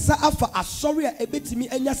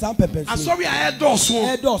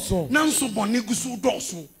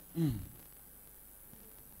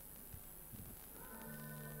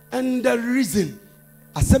 And the reason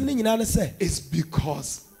is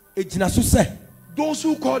because those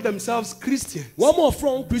who call themselves Christians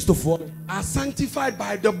are sanctified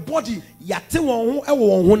by the body,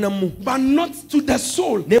 but not to the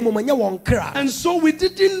soul. And so we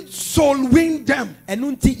didn't soul win them. There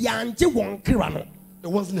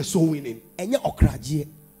wasn't a soul winning.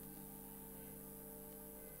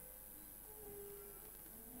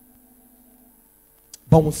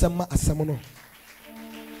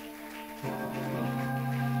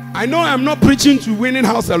 I know I'm not preaching to winning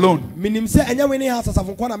house alone. I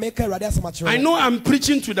know I'm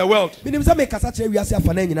preaching to the world.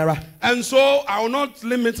 And so I will not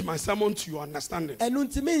limit my sermon to your understanding. I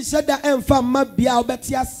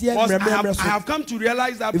have come to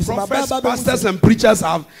realize that prophets, pastors, and preachers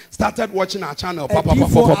have started watching our channel.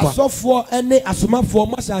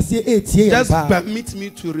 Just permit me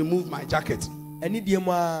to remove my jacket. Are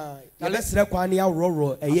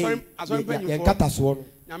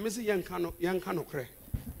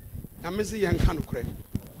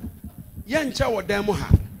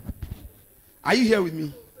you here with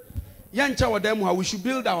me? We should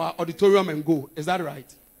build our auditorium and go. Is that right?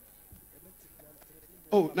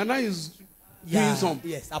 Oh, Nana is doing some.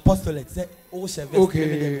 Yes, apostolate.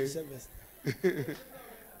 Okay.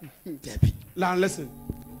 Now listen.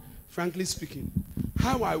 Frankly speaking,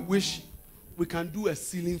 how I wish we can do a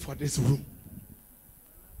ceiling for this room.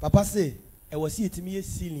 Papa say, was it to me a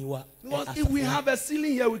ceiling. Because if we have a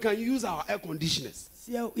ceiling here, we can use our air conditioners.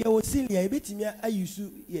 Air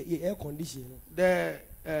conditioning. The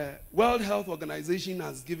World Health Organization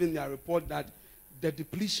has given their report that the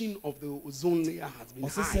depletion of the ozone layer has been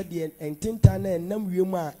high.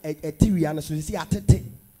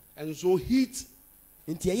 And so heat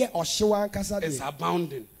is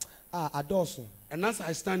abounding. And as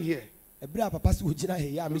I stand here,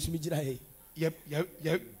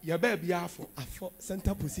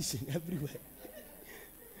 center position everywhere.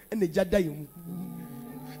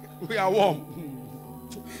 We are warm.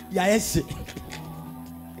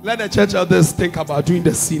 Let the church others think about doing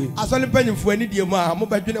the ceiling.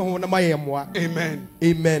 Amen.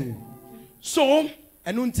 Amen. So,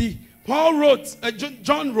 Paul wrote,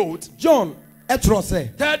 John wrote, 3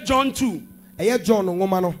 John 2.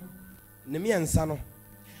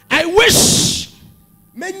 I wish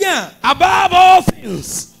above all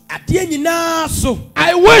things.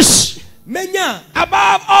 I wish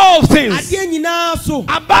above all things.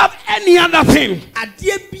 Above any other thing.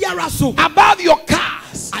 Above your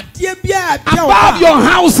cars. Above your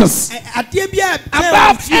houses.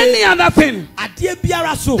 Above any other thing.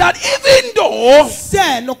 That even though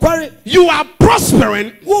you are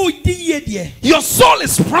prospering, your soul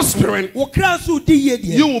is prospering, you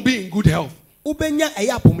will be in good health.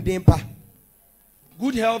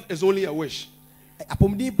 Good health is only a wish.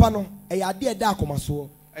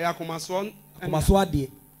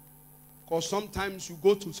 Because sometimes you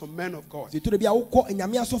go to some men of God and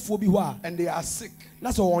they are sick.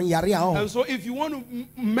 And so if you want to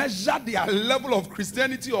measure their level of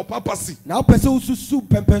Christianity or papacy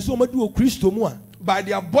by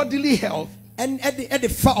their bodily health, then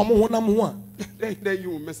you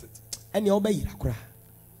will miss it.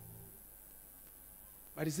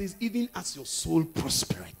 But it says, even as your soul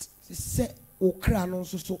prospereth.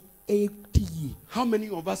 How many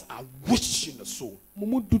of us are rich in the soul?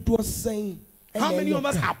 How many of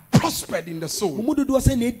us are prospered in the soul?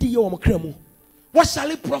 What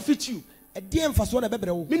shall it profit you? Today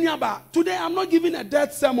I'm not giving a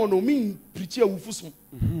death sermon or me preacher.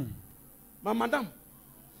 But madam,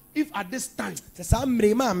 if at this time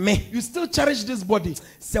you still cherish this body,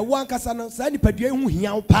 you are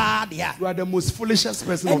the most foolishest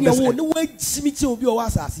person on this earth.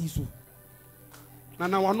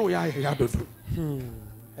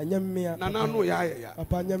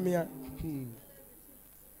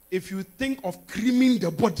 If you think of creaming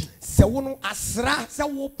the body,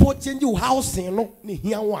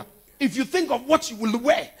 if you think of what you will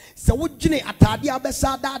wear,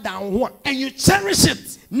 and you cherish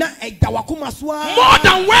it more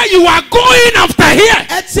than where you are going after here,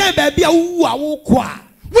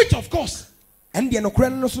 which of course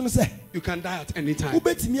you can die at any time.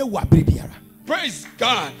 Praise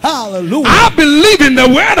God. Hallelujah. I believe in the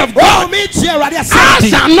word of God. I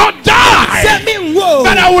shall not die,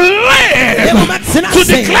 but I will live to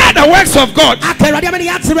declare the works of God.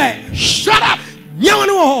 Shut up.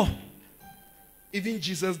 Even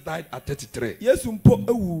Jesus died at 33.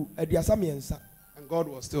 And God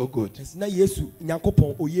was still good. You think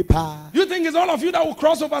it's all of you that will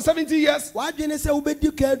cross over 70 years? Is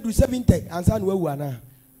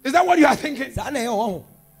that what you are thinking?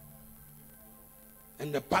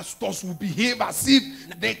 And the pastors will behave as if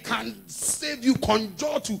they can save you,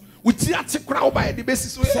 conjure to with crowd by the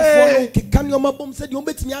basis.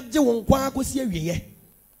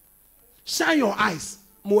 Shine your eyes.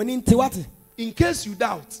 In case you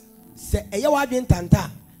doubt,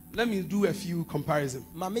 let me do a few comparisons.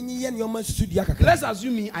 Let's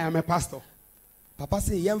assume me, I am a pastor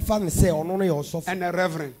and a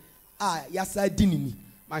reverend.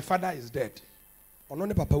 My father is dead.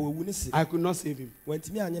 I could not save him.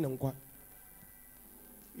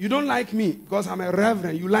 You don't like me because I'm a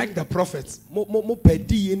reverend. You like the prophets.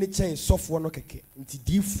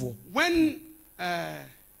 When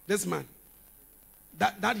this man,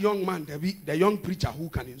 that young man, the young preacher who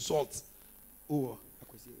can insult, I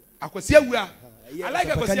like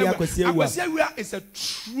Akwasiawia is a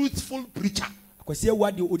truthful preacher. Just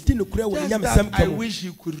that I wish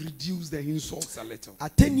you could reduce the insults a little.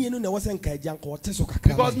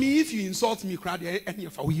 Because me, if you insult me, any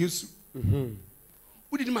of our use. Who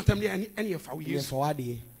didn't matter any of our use.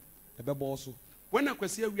 When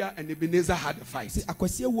Akwasiawia and Ebenezer had a fight,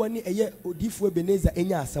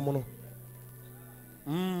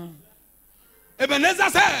 Ebenezer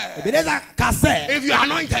said, if you are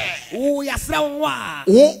anointed,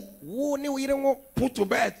 put to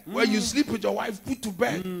bed. Where you sleep with your wife, put to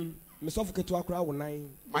bed.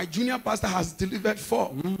 My junior pastor has delivered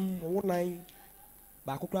 4.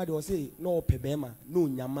 baako kura de ɔse no pebema no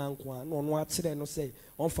nyama nko no no akyerɛ no say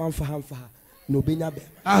on fanfa no benya be.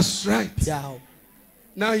 That's right. Yeah.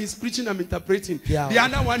 Now he's preaching, I'm interpreting. Yeah. The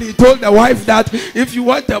other one, he told the wife that if you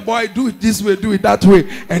want a boy, do it this way, do it that way.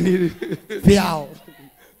 And he yeah.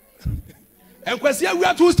 And Kwasia, we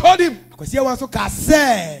have to told him, if you are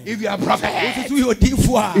a prophet,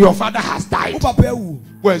 your father has died.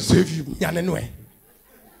 Well, save you.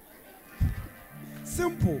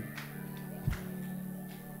 Simple.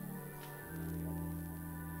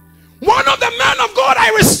 One of the men of God I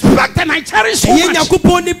respect and I cherish so much.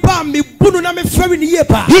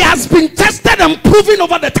 He has been tested and proven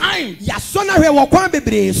over the time.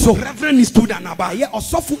 Reverend is stood and about.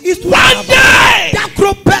 One day,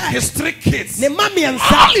 his 3 kids,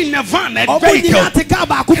 all in a van, a vehicle,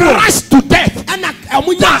 crashed to death.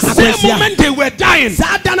 That same moment they were dying,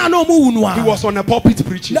 he was on a pulpit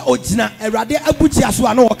preaching.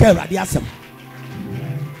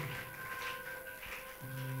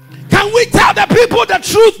 Can we tell the people the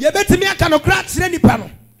truth?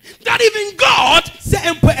 That even God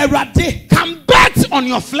can bet on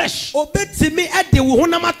your flesh.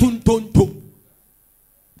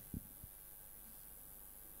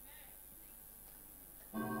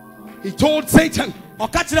 He told Satan,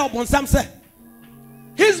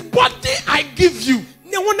 his body I give you,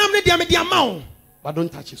 but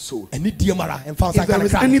don't touch his soul. If there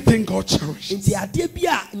is anything God cherishes,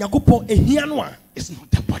 it's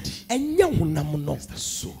not the body, it's the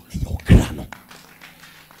soul.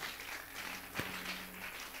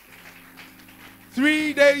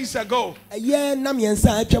 3 days ago,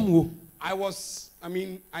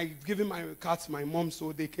 I've given my car to my mom,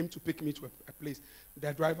 so they came to pick me to a place.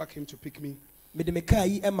 The driver came to pick me. And they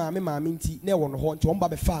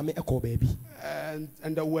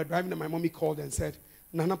were driving, and my mommy called and said,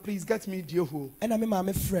 Nana, please get me Diohu.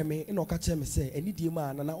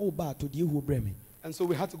 And so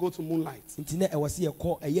we had to go to Moonlight. And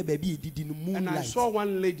I saw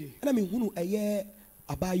one lady.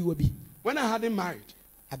 When I hadn't married,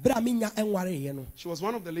 she was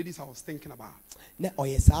one of the ladies I was thinking about.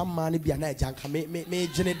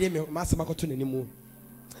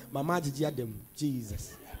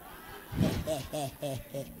 Jesus.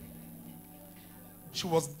 She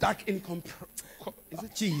was dark in is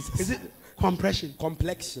it Jesus? Is it compression?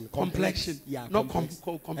 Complexion. Yeah. Not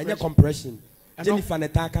compression. And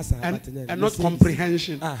not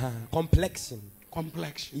comprehension. Complexion.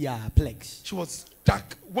 Yeah, plex. She was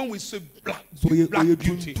dark. When we say black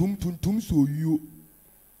beauty. When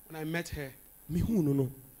I met her.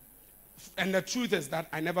 And the truth is that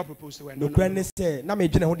I never proposed to her. No. I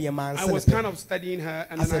was kind of studying her,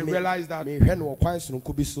 and then I realized that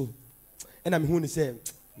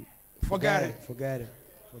forget it.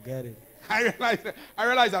 I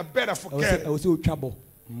realized I better forget it. Trouble.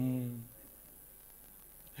 And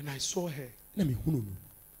I saw her.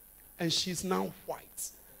 And she's now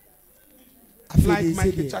white. Like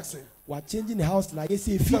Michael Jackson. We're changing the house like you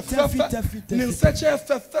see.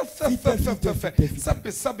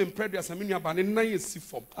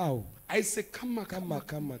 I say, come on.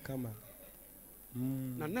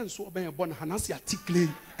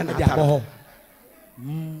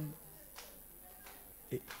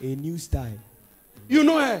 A new style. You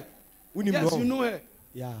know her? Yes, you know her.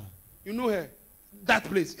 Yeah. You know her. That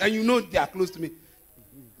place. And you know they are close to me.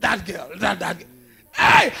 That girl. That girl.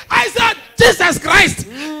 Hey, I said, Jesus Christ,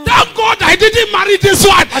 thank God I didn't marry this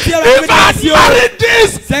one. If I married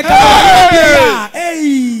this,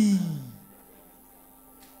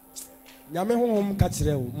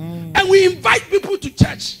 and we invite people to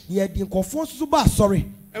church,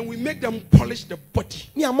 and we make them polish the body,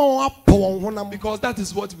 because that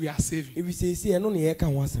is what we are saving.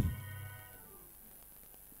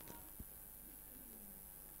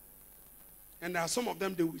 And there are some of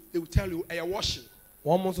them, they will tell you, "Are washing?"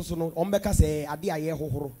 Washing.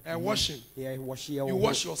 You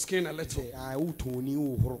wash your skin a little.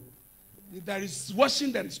 There is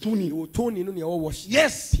washing, there is toning.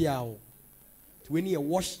 Yes. When you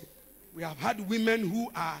wash, we have had women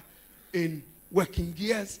who are in working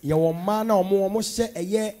gears, and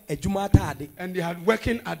they are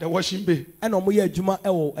working at the washing bay. My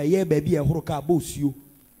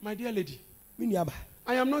dear lady,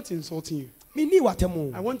 I am not insulting you. I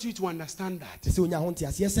want you to understand that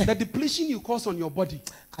the depletion you cause on your body,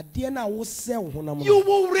 you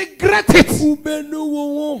will regret it.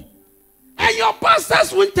 And your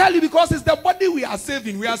pastors will tell you, because it's the body we are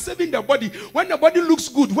saving. We are saving the body. When the body looks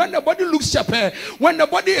good, when the body looks sharp, when the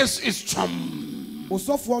body is strong.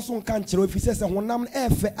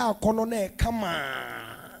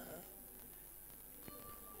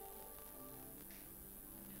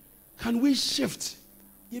 Can we shift?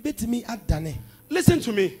 Listen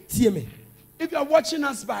to me. If you are watching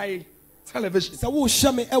us by television,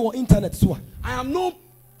 I have no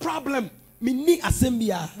problem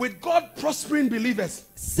with God prospering believers.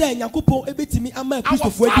 Our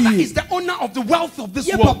Father is the owner of the wealth of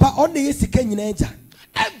this world.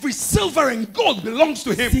 Every silver and gold belongs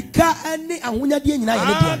to Him. I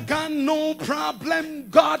got no problem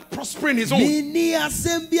God prospering His own. But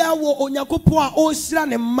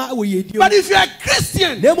if you are a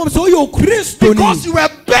Christian, because you were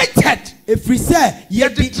baited, the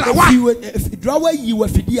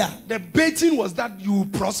baiting was that you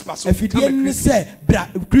prosper, so become a Christian.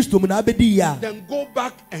 Then go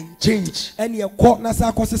back and change.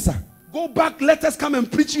 Go back, let us come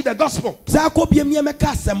and preach you the gospel. For the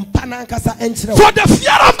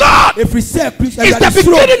fear of God is the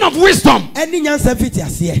beginning of wisdom.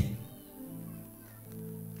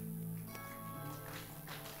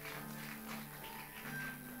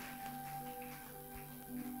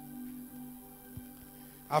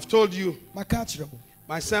 I've told you,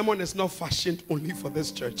 my sermon is not fashioned only for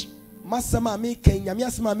this church.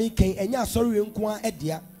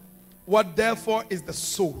 What therefore is the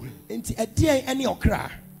soul?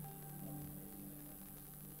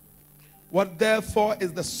 What therefore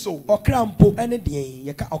is the soul?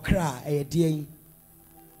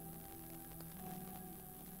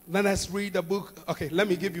 Let us read the book. Okay, let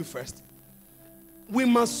me give you first. We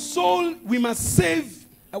must save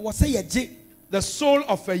the soul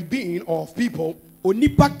of a being or of people,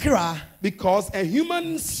 because a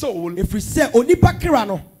human soul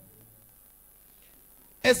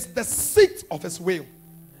is the seat of his will.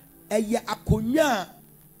 The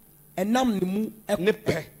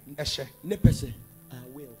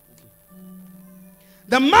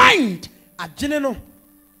mind,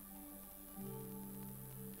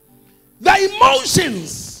 the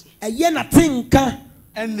emotions, and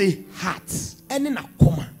the heart.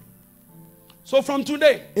 So from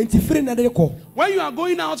today, when you are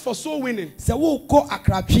going out for soul winning, stop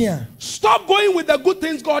going with the good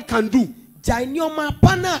things God can do.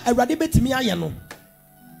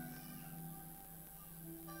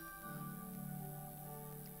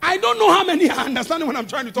 I don't know how many are understanding what I'm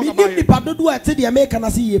trying to talk about here.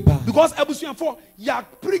 Because Ebusian ya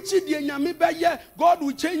preaching the nyame God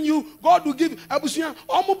will change you, God will give Ebusian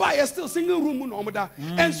omoba is still single room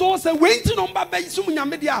and so say waiting on baba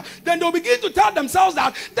then they'll begin to tell themselves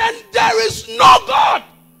that then there is no God.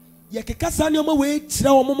 Because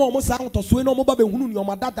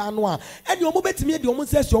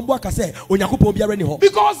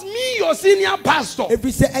me, your senior pastor, I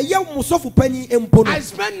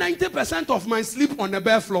spend 90% of my sleep on the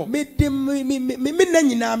bare floor.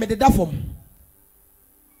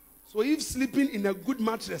 So if sleeping in a good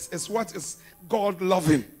mattress is what is God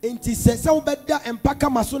loving, then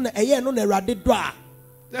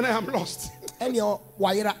I am lost.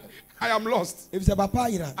 I am lost.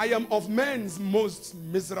 I am of men's most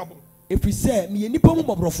miserable.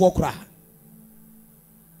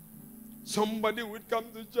 Somebody would come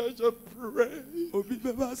to church and pray.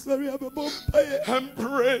 And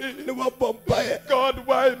pray. God,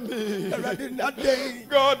 why me?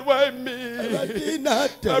 God, why me?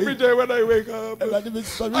 Every day when I wake up,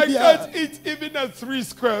 I can't eat even a 3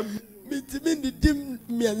 square.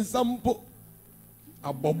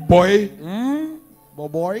 A boy.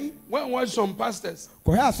 Boy, when watch some pastors,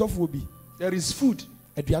 there is food,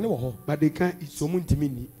 but they can't eat. Go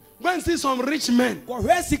and see some rich men.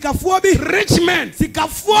 Rich men.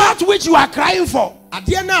 That which you are crying for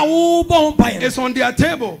is on their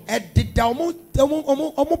table. And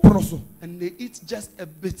they eat just a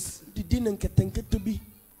bit.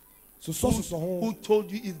 Who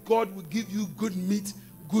told you if God will give you good meat,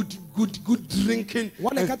 good drinking?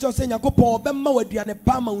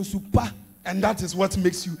 And that is what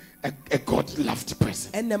makes you a God-loved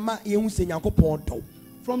person.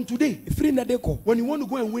 From today, when you want to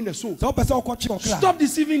go and win a soul, stop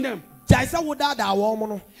deceiving them.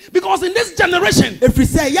 Because in this generation, the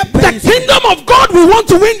kingdom of God we want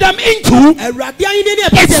to win them into,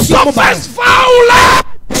 it suffers violence.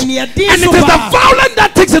 And it is the violent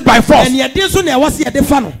that takes it by force.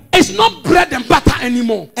 It's not bread and butter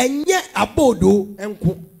anymore. I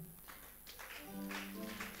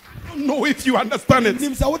don't know if you understand it.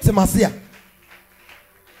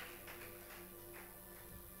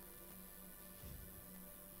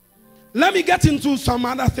 Let me get into some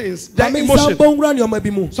other things. The emotion.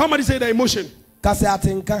 Somebody say the emotion.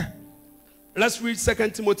 Let's read 2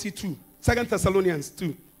 Timothy 2. 2 Thessalonians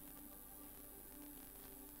 2.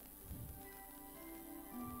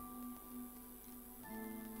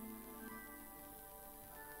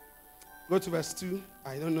 Go to verse 2.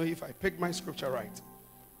 I don't know if I picked my scripture right.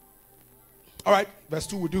 All right, verse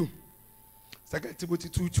 2 will do. 2 Timothy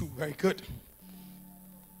 2:2. Very good.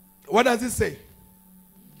 What does it say?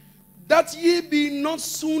 That ye be not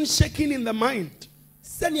soon shaken in the mind,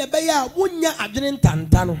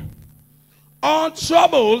 or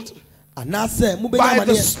troubled by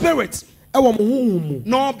the Spirit,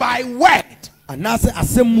 nor by word,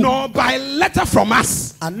 nor by letter from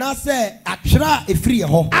us, as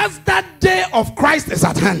that day of Christ is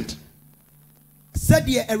at hand.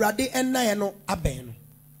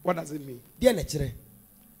 What does it mean?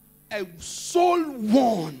 A soul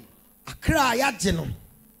won.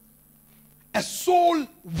 A soul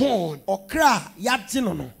won.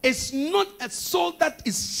 It's not a soul that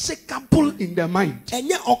is shakeable in the mind.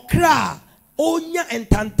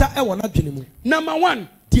 Number one,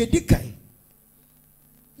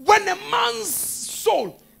 when a man's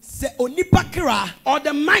soul or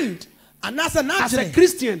the mind as a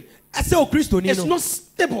Christian is not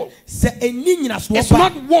stable, it's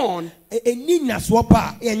not one,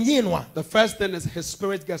 the first thing is his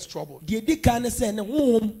spirit gets troubled.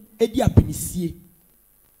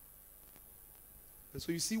 And so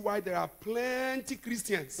you see why there are plenty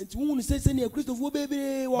Christians, but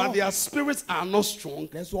their spirits are not strong.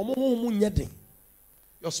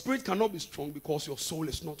 Your spirit cannot be strong because your soul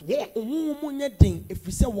is not one. So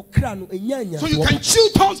you can chew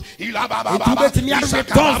tongues,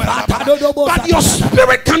 but your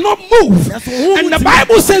spirit cannot move. And the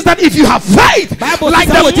Bible says that if you have faith like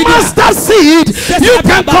the mustard seed, you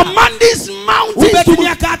can command these mountains to...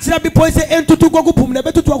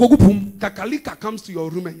 Kakalika comes to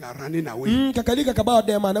your room and you are running away.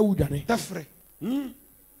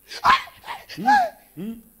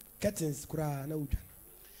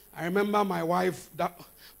 I remember my wife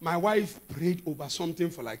prayed over something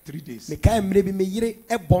for like 3 days.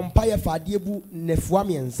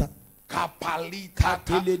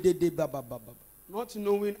 Not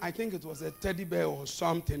knowing, I think it was a teddy bear or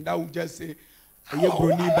something that would just say, I love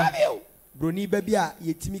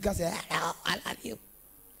you.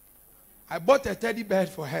 I bought a teddy bear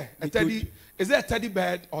for her. Is it a teddy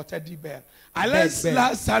bear or teddy bear? I learned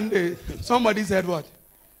last Sunday, somebody said what?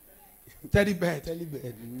 Teddy bear.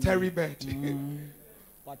 Terry bird.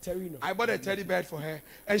 I bought a teddy bear for her,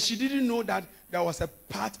 and she didn't know that there was a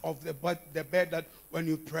part of the bed that when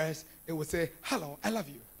you press, it would say, "Hello, I love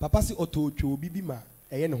you." Papa si oto chobi bi ma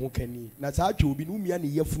eye ne ho kani. Na sa chobi no mia ne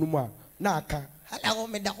yefunu mu a na aka, "Hello,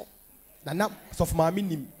 me da." Na na sof maami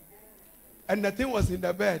nim. And the thing was in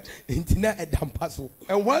the bed. Intina edampaso.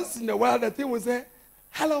 And once in a while the thing would say,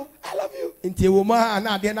 "Hello, I love you." Inti woma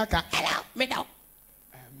ana ade na ka, "Hello, me da."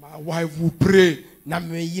 My wife will pray.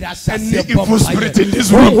 Any evil spirit in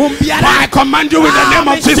this room, I command you in the name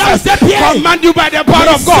of Jesus. Command you by the power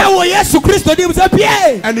of God.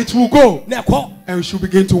 And it will go. And we should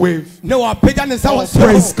begin to wave. Oh,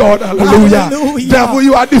 praise God. Hallelujah. Devil,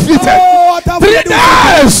 you are defeated. 3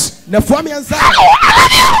 days.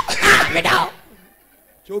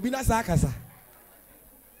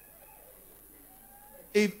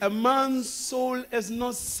 If a man's soul is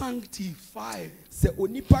not sanctified,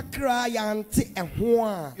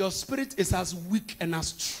 your spirit is as weak and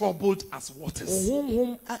as troubled as waters. So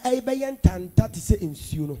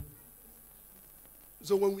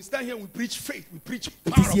when we stand here, we preach faith, we preach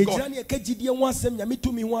power of God.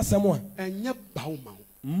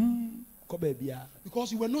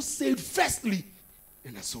 Because you were not saved firstly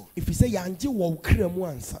in the soul.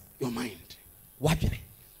 Your mind.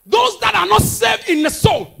 Those that are not saved in the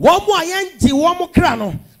soul,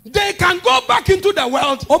 they can go back into the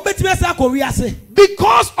world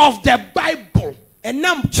because of the Bible.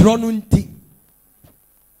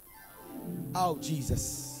 Oh,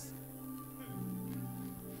 Jesus.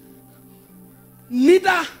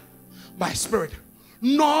 Neither by spirit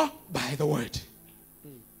nor by the word.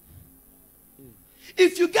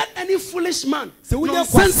 If you get any foolish man,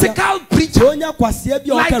 nonsensical preacher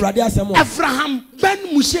like Abraham, Ben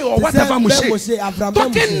Mushe or whatever Mushe,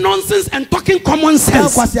 talking nonsense and talking common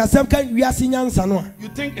sense, you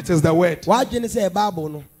think it is the word.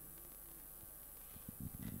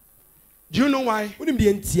 Do you know why?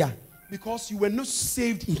 Because you were not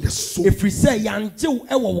saved in the soul. You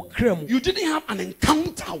didn't have an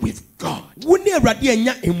encounter with God.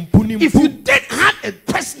 If you did have a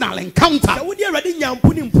personal encounter, then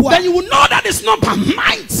you will know that it's not by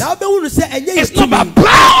might, it's not by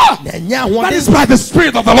power, but it's by the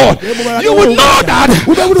Spirit of the Lord. You will know that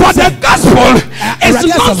for the gospel is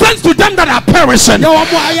nonsense to them that are perishing.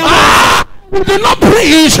 We do not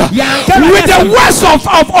preach with the words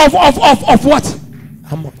of what?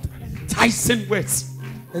 Tyson words.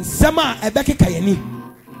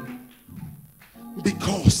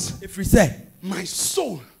 Because if we say my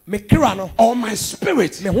soul or my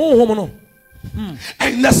spirit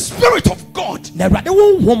and the Spirit of God,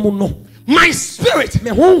 my spirit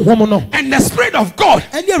and the Spirit of God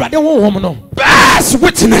bears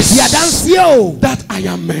witness that I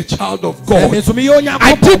am a child of God.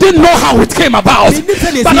 I didn't know how it came about,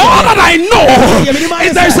 but all that I know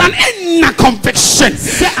is there is an inner conviction.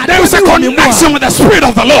 There is a connection with the Spirit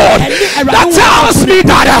of the Lord that tells me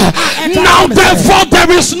that now therefore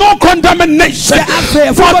there is no condemnation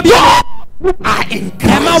for those who are in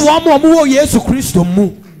Christ.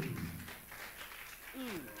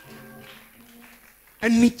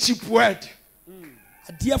 Any cheap word.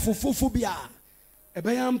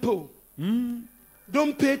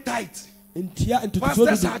 Don't pay tithe.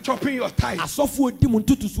 Pastors are chopping your tithe.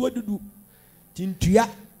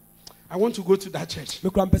 I want to go to that church.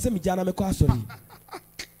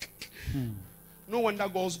 No wonder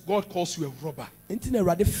God calls you a robber. Or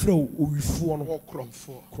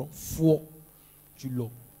cromfo.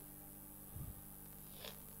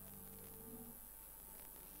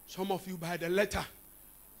 Some of you by the letter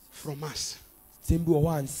from us.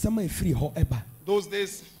 Those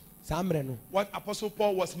days, what Apostle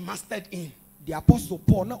Paul was mastered in, the Apostle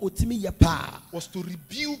Paul was to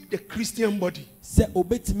rebuke the Christian body.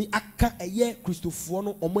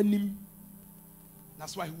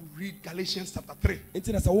 That's why we read Galatians chapter 3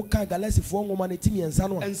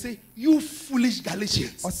 and say, you foolish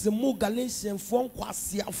Galatians,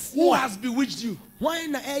 who has bewitched you?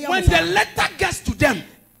 When the letter gets to them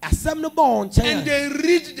and they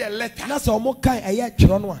read the letter,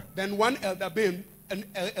 then one elder Ben and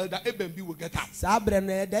elder Ebembi will get up.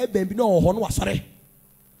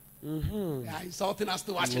 They are insulting us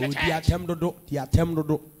to watch in the church.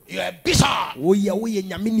 You're a bishop. If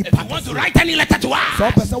you want to write any letter to us,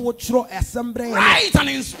 write an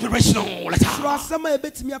inspirational letter.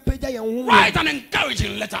 Write an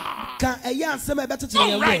encouraging letter.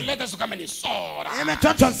 Don't write letters to come and insult. I'm a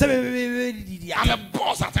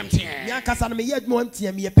boss at MTN.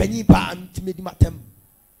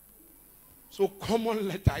 So common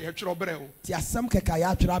letter.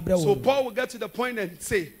 So Paul will get to the point and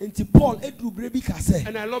say, and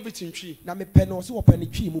I love it in tree.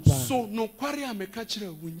 So no quarry me catch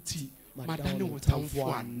a winty. Madame will town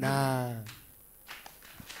for na.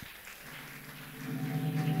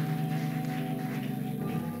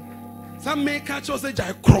 Some may catch us a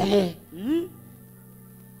jai chrono.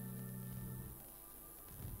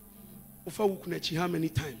 How many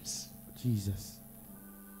times? Jesus.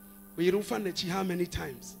 We don't find that how many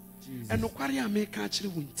times. And no quarry may catch the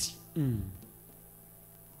winty.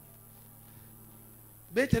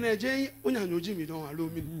 Better than a jay, when Jimmy don't allow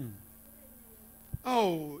me.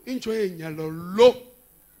 Oh, enjoying yellow low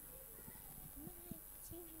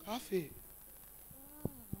coffee.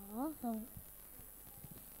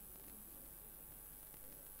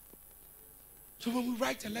 So when we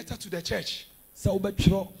write a letter to the church,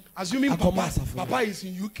 assuming Papa is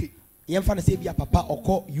in UK,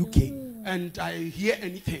 and I hear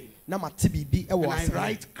anything, and I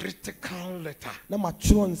write critical letter.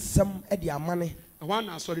 One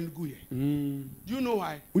answer in Guye. Do you know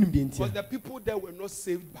why? Because the people there were not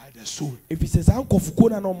saved by the soul. If he says,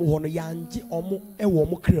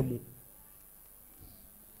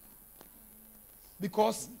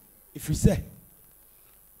 because if you say,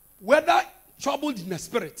 whether troubled in the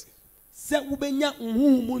spirit,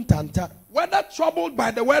 whether troubled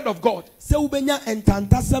by the word of God, whether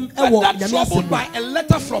troubled by a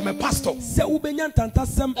letter from a pastor or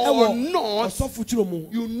not,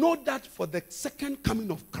 you know that for the second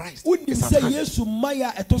coming of Christ is at hand.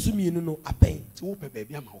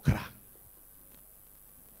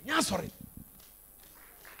 Sorry.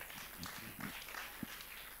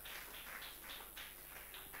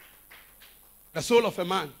 The soul of a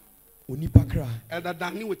man. Elder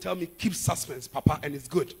Danny will tell me, keep suspense, Papa, and it's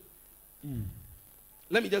good.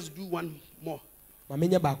 Let me just do one more.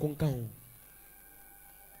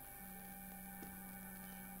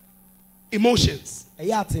 Emotions.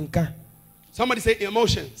 Somebody say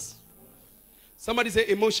emotions. Somebody say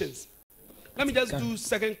emotions. Let me just do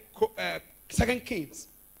second Kings.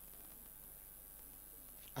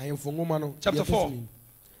 Chapter 4.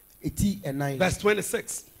 Verse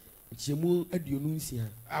 26.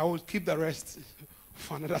 I will keep the rest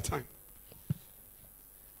for another time.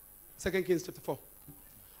 2 Kings chapter 4.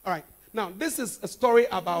 All right. Now, this is a story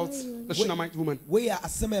about the Shunammite woman.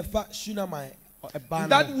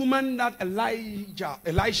 That woman that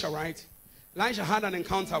Elisha, right? Elisha had an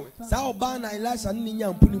encounter with.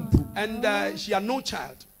 And she had no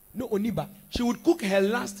child. No oniba. She would cook her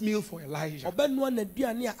last meal for Elijah. And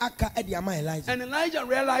Elijah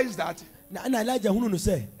realized that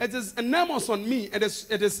it is a namus on me. It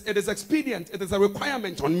is expedient. It is a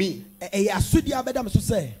requirement on me.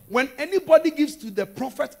 When anybody gives to the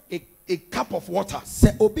prophet a cup of water,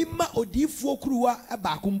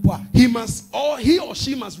 he or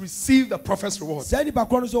she must receive the prophet's reward. So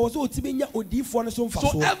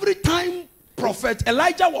every time Prophet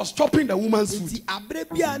Elijah was chopping the woman's food.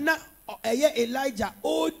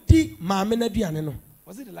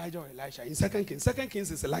 Was it Elijah or Elisha? In 2 Kings. 2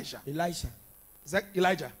 Kings is Elisha. Elijah.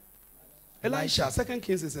 2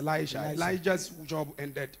 Kings is Elisha. Elijah's job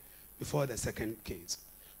ended before the 2 Kings.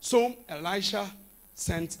 So Elisha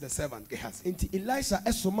sent the servant Gehazi.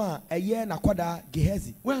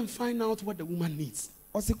 Go and find out what the woman needs.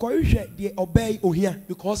 Because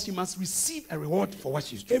she must receive a reward for what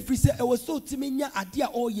she's doing.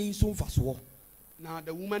 Now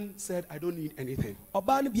the woman said, I don't need anything.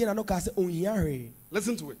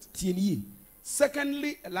 Listen to it.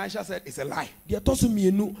 Secondly, Elisha said, it's a lie.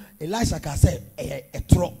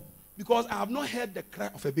 Because I have not heard the cry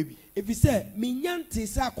of a baby.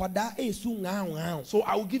 So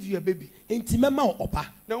I will give you a baby. The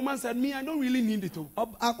woman said, me, I don't really need it.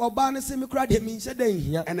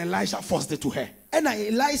 And Elisha forced it to her. And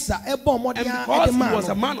because he was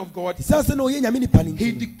a man of God,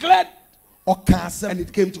 he declared, and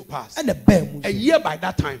it came to pass. A year by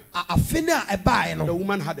that time, the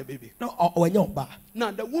woman had a baby. Now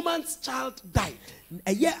the woman's child died.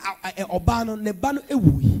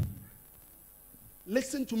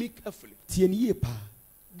 Listen to me carefully.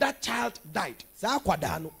 That child died.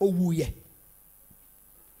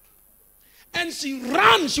 And she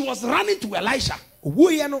ran. She was running to Elisha.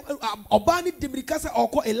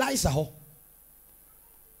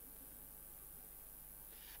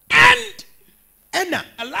 And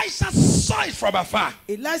Elisha saw it from afar.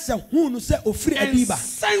 And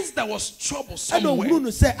sensed there was trouble somewhere.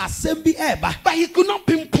 But he could not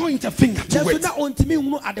pinpoint a finger to it.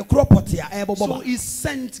 So he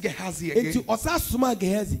sent Gehazi again.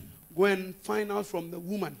 Go and find out from the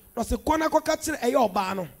woman.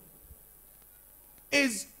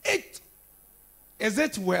 Is it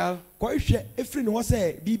well?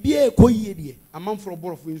 A man for a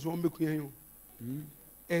board of wings.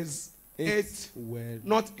 Is it well?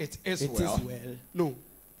 Not it is well. No.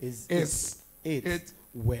 Is it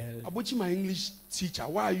well? About my English teacher.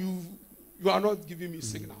 Why are you are not giving me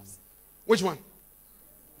signals? Which one?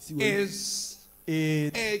 Is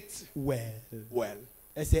it well? Well.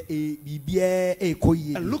 And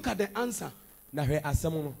look at the answer.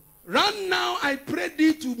 Run now, I pray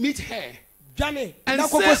thee to meet her. And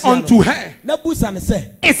say unto her,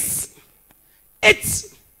 is it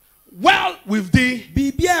well with thee?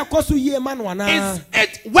 Is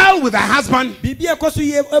it well with her husband? Is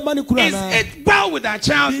it well with her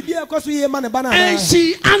child? And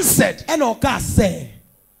she answered,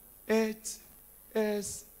 it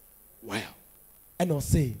is well. And I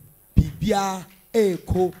say,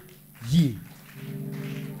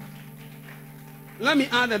 let me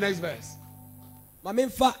add the next verse. And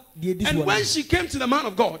when she came to the man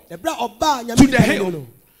of God, to the hill,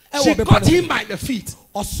 she caught him by the feet.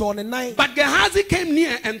 But Gehazi came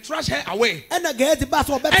near and thrust her away. And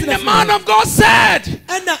the man of God said,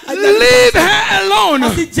 leave her alone,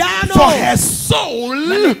 for her soul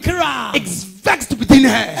is vexed within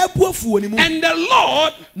her. And the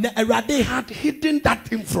Lord had hidden that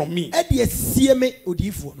thing from me.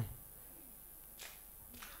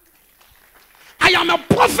 I am a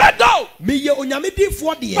prophet though,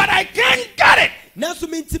 but I can't get it. And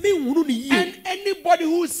anybody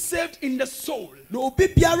who is saved in the soul,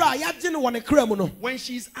 when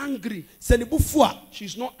she's angry,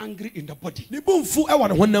 she's not angry in the body.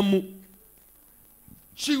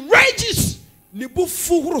 She rages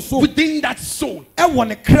within that soul,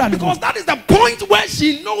 because that is the point where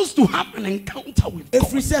she knows to have an encounter with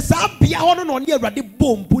God.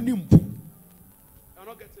 You're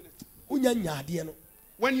not getting it.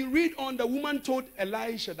 When you read on, the woman told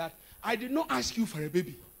Elisha that I did not ask you for a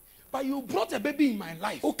baby, but you brought a baby in my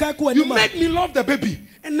life. You made me love the baby,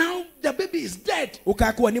 and now the baby is dead.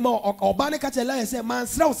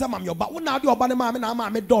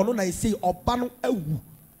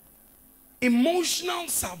 Emotional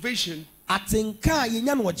salvation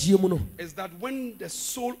is that when the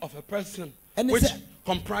soul of a person, which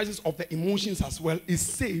comprises of the emotions as well, is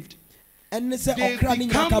saved, they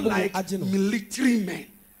become like military men.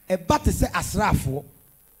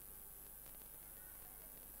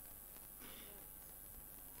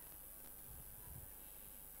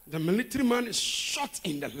 The military man is shot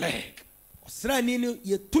in the leg. Srani no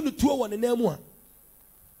ye tunu tuo wɔ ne nan mu a.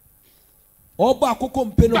 Ɔba akoko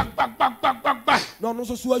mpe no. No no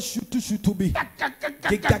so so shutu bi.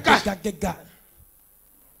 Gega.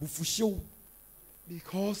 Bufushew.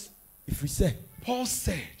 Because if we say Paul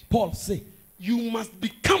said, you must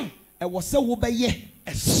become a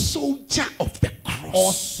soldier of the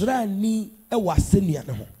cross.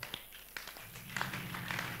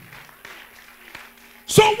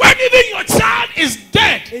 So when even your child is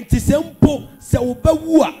dead.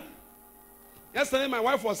 Yesterday my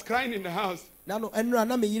wife was crying in the house. And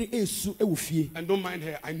don't mind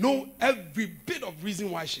her. I know every bit of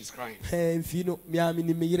reason why she's crying. I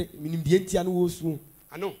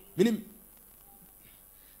know.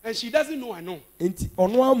 And she doesn't know I know.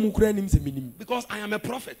 Because I am a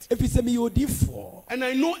prophet. And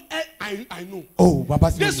I know. I know. Oh,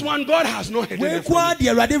 this one God has not heard.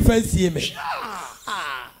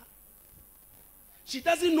 She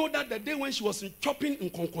doesn't know that the day when she was chopping in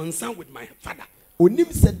concern with my father. Over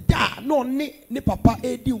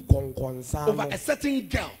a certain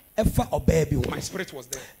girl. My spirit was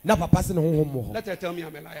there. Let her tell me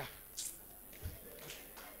I'm a liar.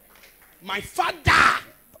 My father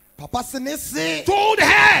told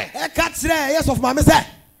her. Yes, of mommy said.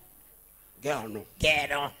 Girl, no.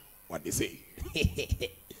 What they say?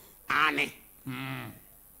 Annie.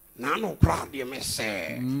 Nano proud you may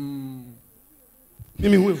say.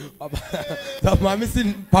 Mommy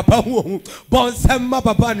sin papa bon sama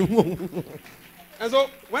papa. And so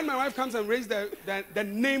when my wife comes and raises the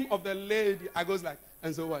name of the lady, I goes like,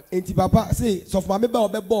 and so what? Enti papa say so for me be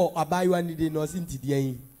obo abayu ani dey no sin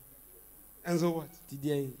tidian. And so what?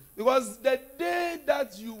 Tidian. Because the day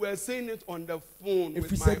that you were saying it on the phone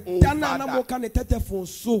with my own father,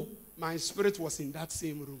 my spirit was in that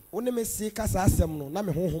same room.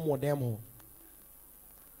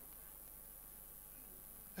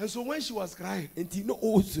 And so when she was crying,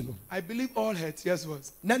 I believe all her tears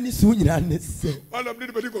was. But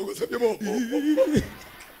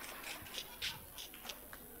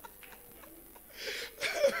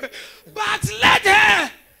let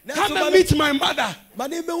her come and meet my mother.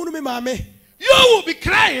 You will be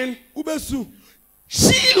crying.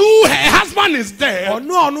 She who her husband is dead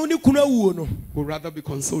would rather be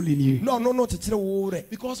consoling you.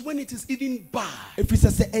 Because when it is even bad, a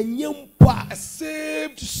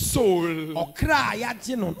saved soul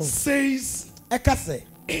says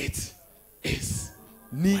it is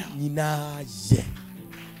well.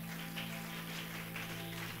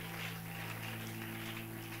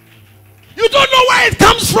 You don't know where it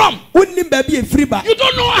comes from. You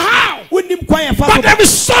don't know how. But there is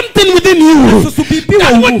something within you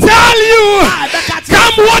that will tell you,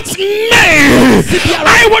 come what may,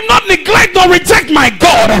 I will not neglect or reject my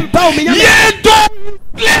God. Yea, don't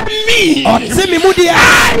blame me.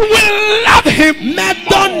 I will love him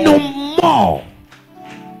more.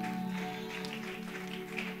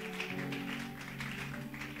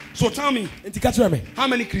 So tell me, how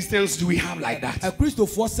many Christians do we have like that?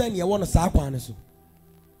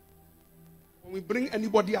 When we bring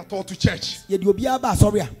anybody at all to church,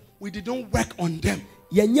 we didn't work on them.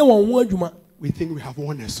 We think we have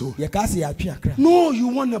won a soul. No, you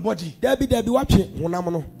won a body.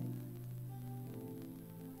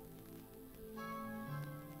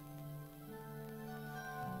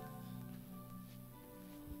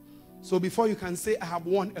 So before you can say I have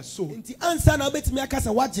won a soul,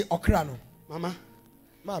 Mama,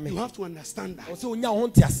 you have to understand that.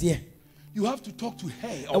 You have to talk to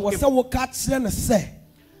her or him about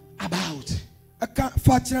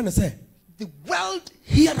the world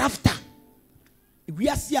hereafter.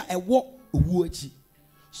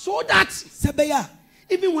 So that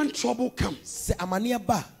even when trouble comes,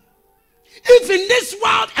 if in this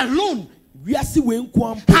world alone,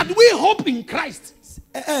 had we hope in Christ,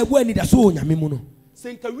 then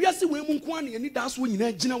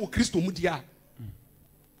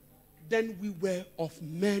we were of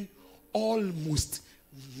men almost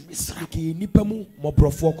miserable.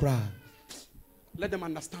 Let them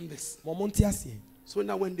understand this. So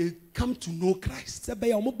now when they come to know Christ,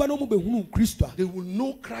 they will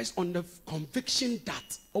know Christ on the conviction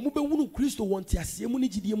that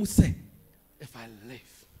if I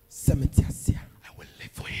live, I will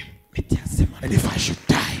live for him. And if I should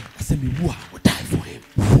die, I will die for him.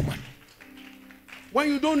 When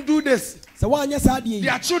you don't do this,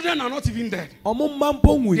 their children are not even dead.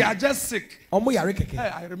 They are just sick. Hey,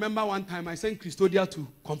 I remember one time I sent Custodia to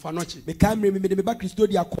Confanoche.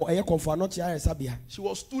 She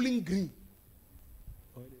was stooling green.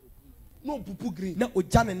 No pupu green. No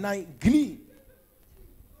green.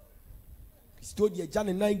 Custodia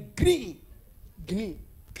green.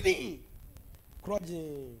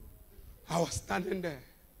 I was standing there.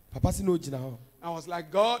 I was like,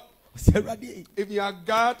 God, if you are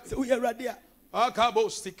God, oh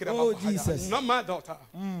Jesus, not my daughter.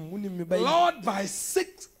 Lord, by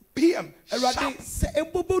 6 p.m. sharp,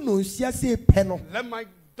 let my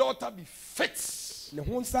daughter be fixed.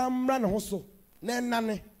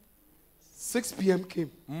 6 p.m. came.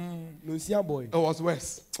 It was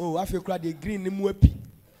worse. Oh, I feel the green.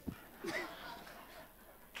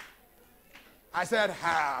 I said,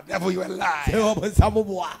 devil, you a lie.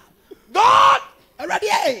 God,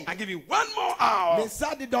 I give you 1 more hour.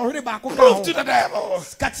 Prove to the devil.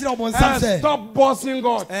 Stop bossing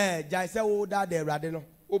God.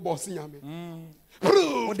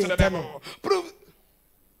 Prove to the devil. Prove.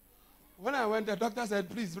 When I went, the doctor said,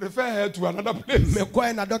 please refer her to another place. And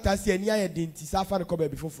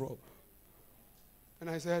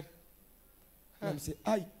I said,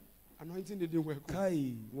 anointing didn't work.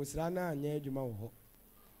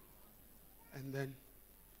 And then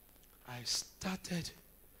I started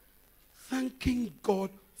thanking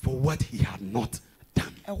God for what he had not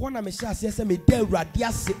done. What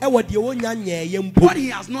he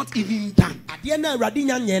has not even done.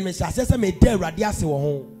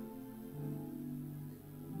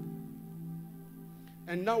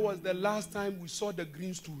 And that was the last time we saw the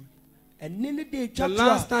green stool. The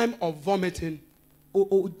last time of vomiting. And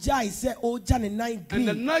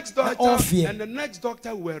the next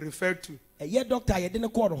doctor we were referred to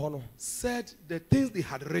said the things they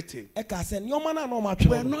had written were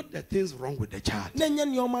not the things wrong with the child.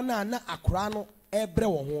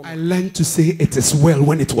 I learned to say it is well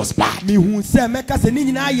when it was bad.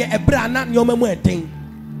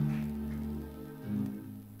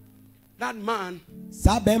 That man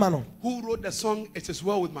who wrote the song "It Is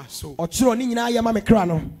Well With My Soul," he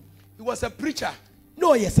was a preacher.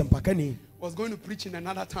 No, yes, was going to preach in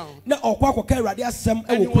another town. And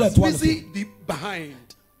he was busy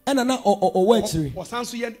behind. So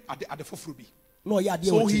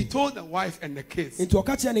he told the wife and the kids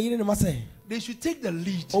they should take the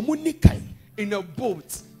lead in a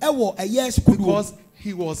boat because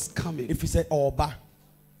he was coming. If he said,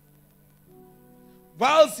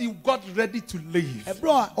 whilst he got ready to leave, a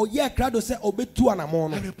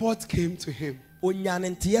report came to him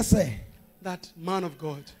that, man of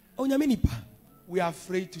God, we are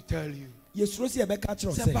afraid to tell you. Said,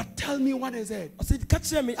 but tell me what is it.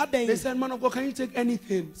 They said, man of God, can you take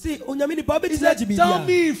anything? He said, tell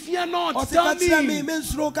me, fear not, tell me. They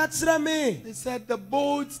said, the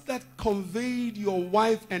boats that conveyed your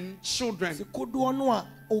wife and children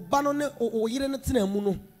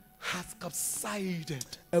has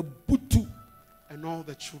capsized, and all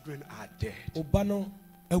the children are dead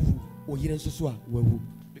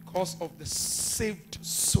because of the saved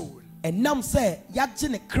soul. And not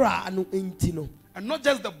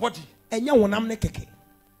just the body. They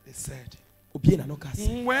said,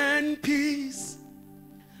 when peace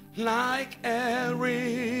like a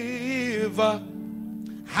river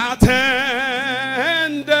had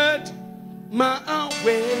ended my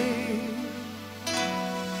way,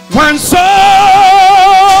 when sorrows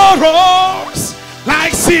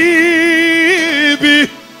like sea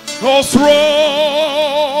was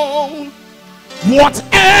rolled, whatever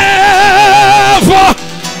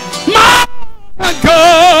my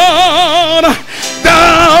God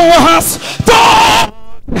thou hast taught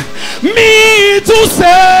me to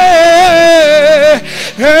say,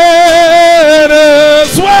 it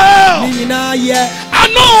is well. I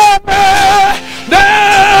know it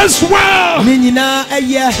is well.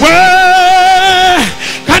 Well,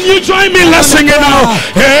 can you join me? Let's sing it now.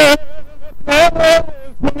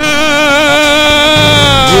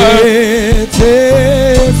 It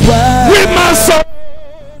is well with my soul,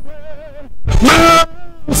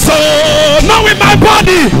 not with my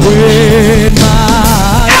body, with my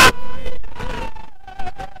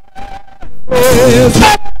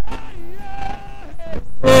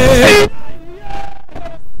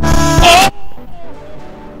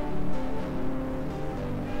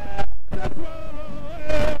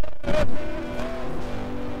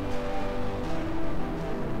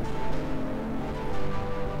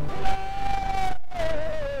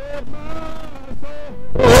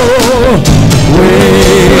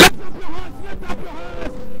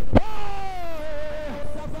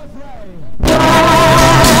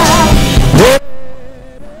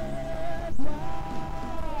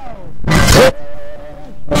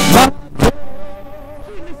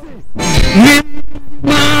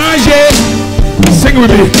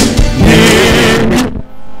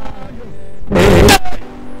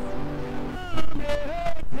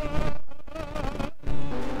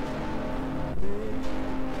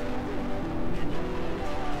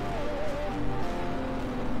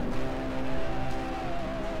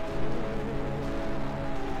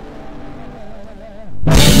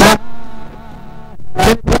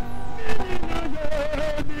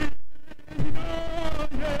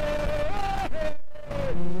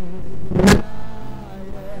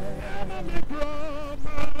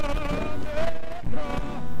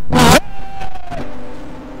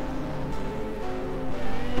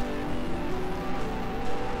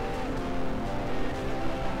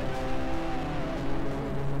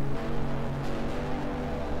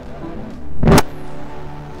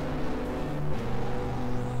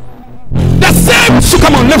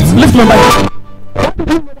lift my mic.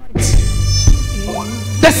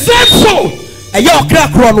 The saved soul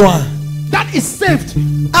that is saved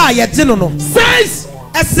says,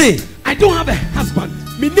 I don't have a husband,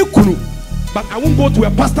 but I won't go to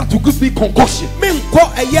a pastor to give me concoction. It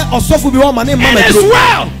is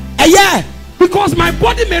well, because my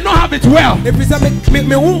body may not have it well,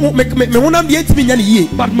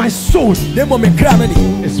 but my soul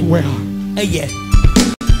is well.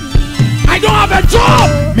 I don't have a job.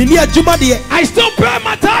 I still pay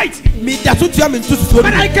my tithe,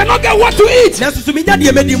 but I cannot get what to eat. It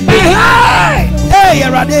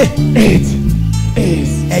is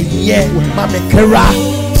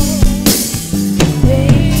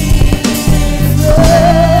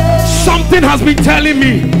something has been telling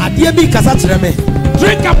me,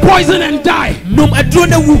 drink a poison and die.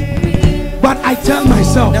 But I tell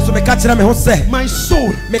myself, my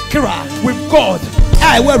soul with God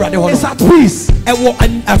is at peace.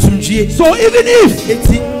 So even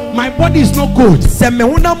if my body is not good, even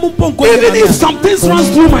if something runs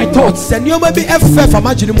through my thoughts, it is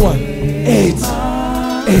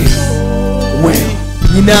well.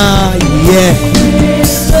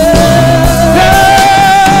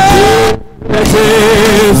 It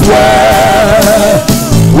is well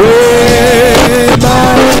with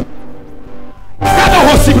my.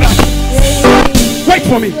 Wait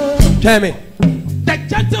for me. Tell me. The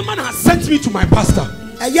gentleman has sent me to my pastor.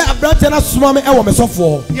 He has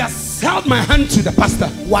held my hand to the pastor.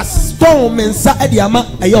 We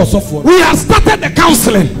have started the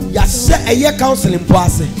counseling.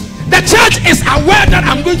 The church is aware that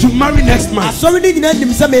I'm going to marry next month. But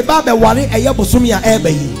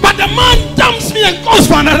the man dumps me and goes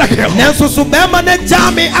for another girl. I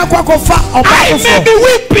may be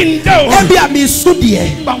weeping though,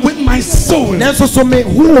 but with my soul,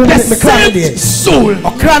 the saved soul,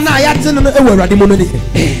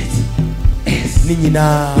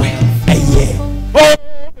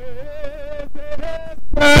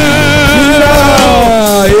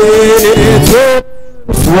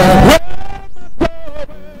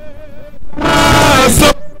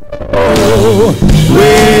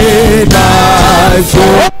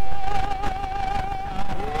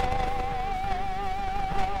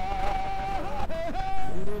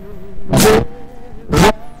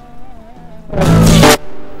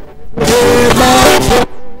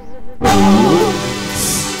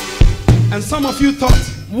 and some of you thought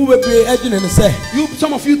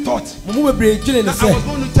that I was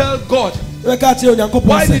going to tell God, why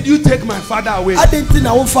did you take my father away?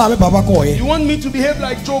 You want me to behave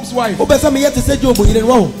like Job's wife?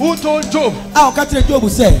 Who told Job,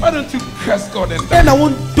 why don't you curse God and die?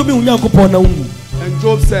 And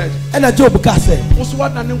Job said,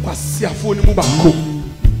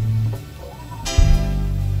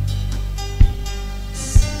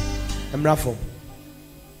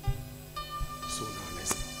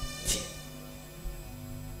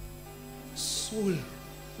 soul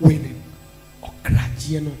winning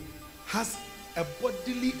has a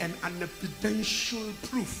bodily and an evidential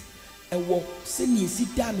proof that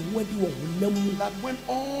when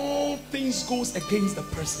all things goes against the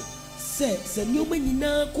person,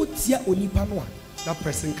 that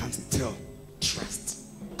person can still trust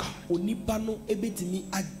God.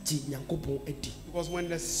 Because when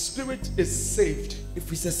the spirit is saved,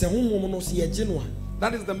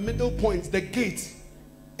 that is the middle point, the gate.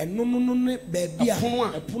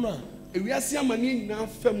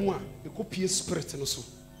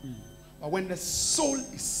 But when the soul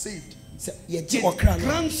is saved, it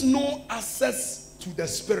grants no access to the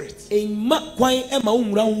spirit.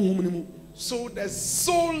 So the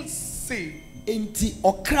soul saved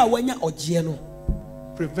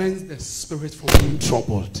prevents the spirit from being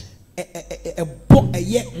troubled.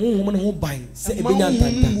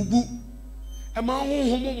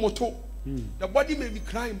 The body may be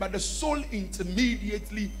crying, but the soul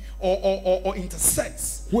intermediately or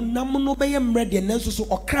intersects.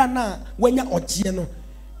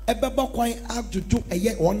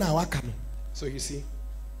 So you see,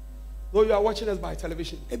 though you are watching us by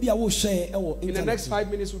television, in the next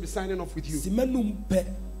 5 minutes we'll be signing off with you.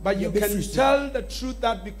 But you can tell the truth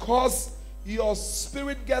that because your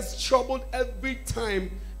spirit gets troubled every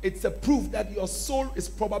time, it's a proof that your soul is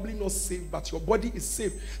probably not saved, but your body is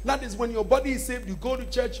saved. That is, when your body is saved, you go to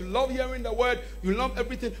church, you love hearing the word, you love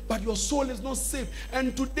everything, but your soul is not saved.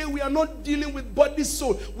 And today we are not dealing with body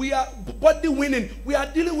soul. We are body winning. We are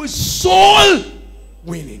dealing with soul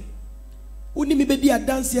winning.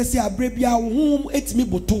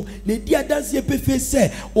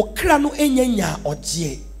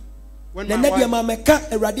 When my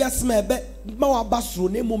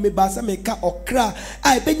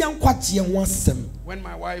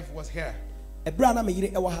wife was here,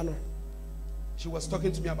 she was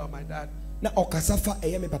talking to me about my dad. I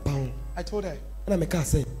told her,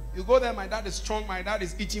 you go there, my dad is strong, my dad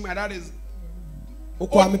is itchy, my dad is...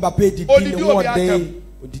 But I told her,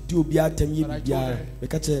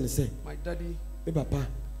 my daddy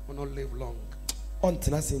will not live long.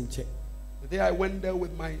 The day I went there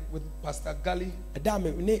with Pastor Gali, I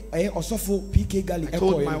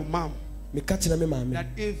told my mom that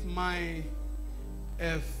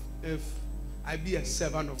if I be a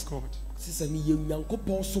servant of God,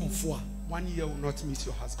 1 year will not miss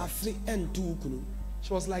your husband.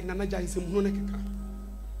 She was like,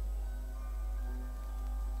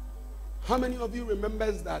 how many of you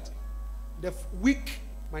remembers that the week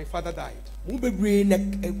my father died,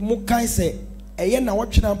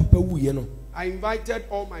 I invited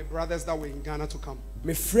all my brothers that were in Ghana to come.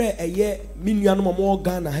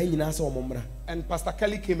 And Pastor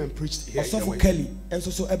Kelly came and preached here. And I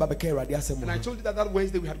told you that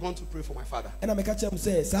Wednesday we had gone to pray for my father.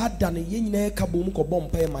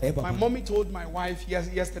 My mommy told my wife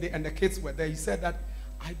yesterday, and the kids were there. He said that,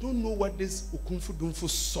 I don't know what this Okunfu Dunfu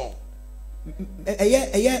saw.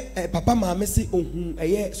 Papa mama say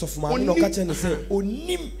sofumami no kache no say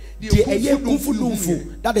onim de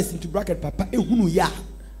kumfu that is into bracket papa ehunu ya.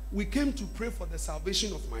 We came to pray for the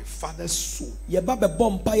salvation of my father's soul. Ye ba be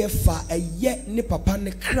bompa ye fa ne papa ne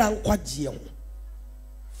kra nkwaje ho.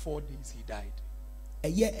 4 days he died.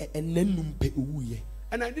 Enenum pe owuye.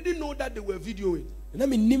 And I didn't know that they were videoing. So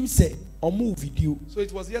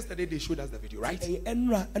it was yesterday they showed us the video, right? And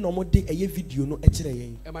my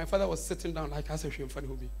father was sitting down like I said, funny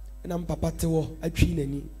hobby. And I'm Papa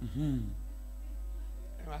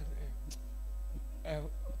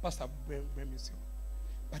Pastor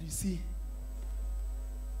but you see,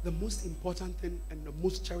 the most important thing and the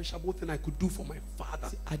most cherishable thing I could do for my father,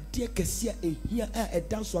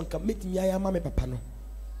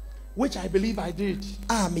 which I believe I did,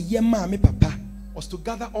 was to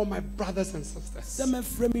gather all my brothers and sisters so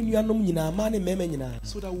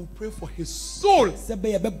that we'll pray for his soul, because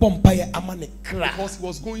he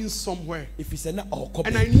was going somewhere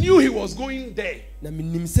and I knew he was going there. I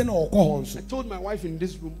told my wife in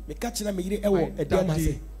this room, my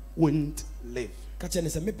daddy won't live.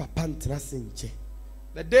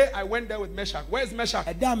 The day I went there with Meshach, where's Meshach?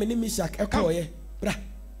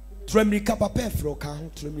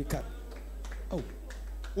 Oh.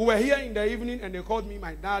 We were here in the evening and they called me.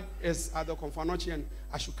 My dad is at the Confanochi and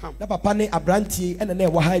I should come. We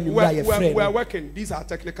were working. These are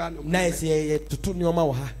technical. When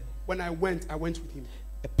I went with him.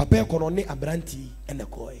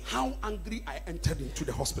 How angry I entered into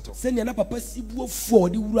the hospital. He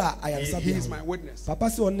is my witness. I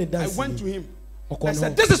went to him. I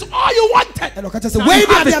said, this is all you wanted. Now you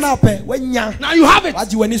have it. Now you have it.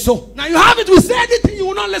 Now you have it. We say anything, you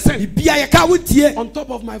will not listen. On top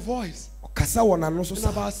of my voice. And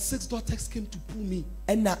about 6 doctors came to pull me.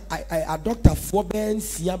 And a doctor for Ben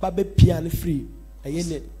piano free.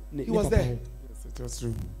 He was there. Yes, it was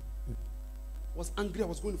true. I was angry. I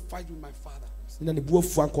was going to fight with my father.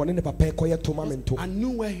 I knew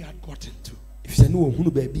where he had gotten to.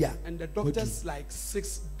 And the doctors, like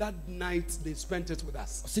 6 that night, they spent it with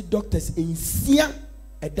us. So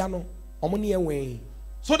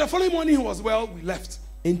the following morning he was well, we left.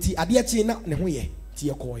 We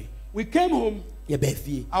came home.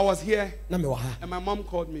 I was here and my mom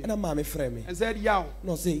called me and said, Yao.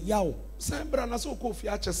 No, say Yao.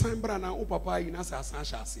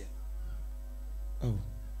 Oh.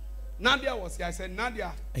 Nadia was here. I said,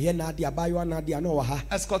 Nadia.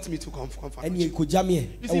 Escort me to comfort. You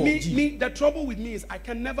see, me, the trouble with me is I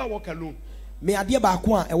can never walk alone. Give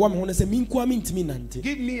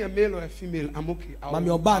me a male or a female, I'm okay. I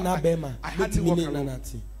hardly walk alone.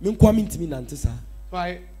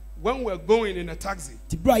 Right? When we're going in a taxi,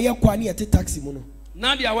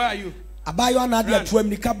 Nadia, where are you?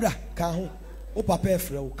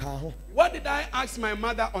 What did I ask my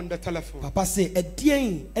mother on the telephone? Papa say,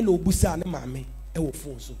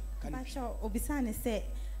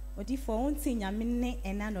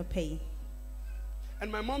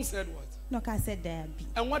 and my mom said what? No, I said there.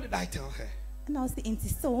 And what did I tell her? And I was saying,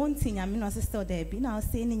 so one thing I mean, I was still there. Now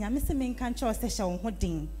saying, I'm missing main control session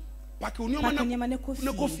holding. My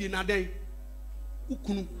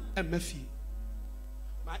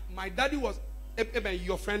daddy was,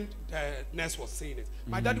 your friend, the nurse was saying it.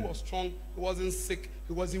 My daddy was strong. He wasn't sick.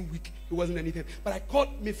 He wasn't weak. He wasn't anything. But I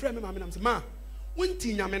called my friend, and I said, Ma, one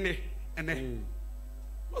thing I mean, and then,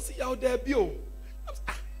 what's he out there, Bio?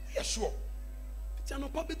 you sure? It's an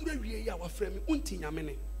opportunity to read our frame. Unti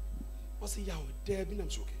yamene. What's the yaw? There be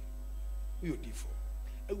namsoke. We are different.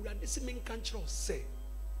 I would have this main control say.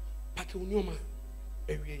 Pake unyoma.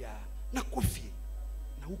 Area na kofi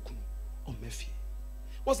na ukunu o mefi.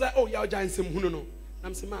 What's like? Oh, yaw giant sim huno.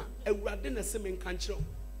 Nam sema. I would have the same control.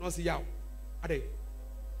 No see yaw. Ade.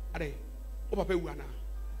 O papa uana.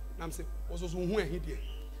 Nam se. Was also who he did.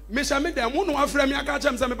 Mesha me dem wonu afra me aka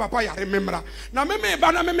chem se me papa yare memra na me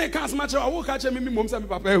ba na me kan sma che wo ka che me mom se me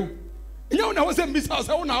papa hu nya wo na wo se mi sa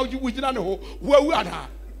se wo na wo gina ne ho wo awu ada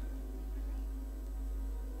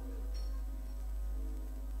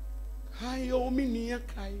hayo minia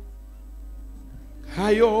kai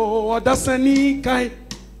hayo odasani kai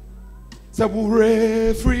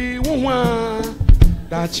sabure free wonwa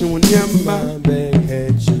da chi woniamba be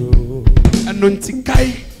kejo anonti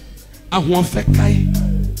kai ahon fe kai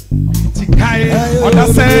Kai,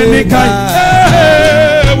 understand Kai,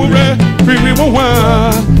 we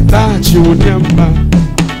want that you would remember.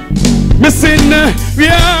 Missing, we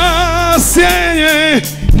are saying,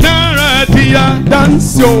 Naradia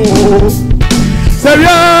dance yo.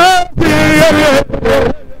 Seria,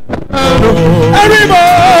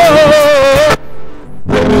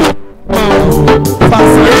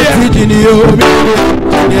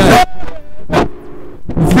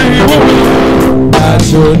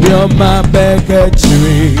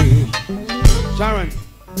 Sharon,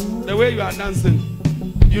 the way you are dancing,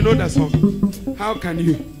 you know that song. How can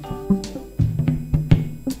you?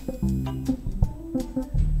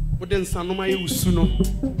 But then Sanoma Usuno.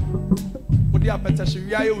 But the Apetashi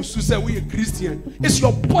Usu say we are Christian. It's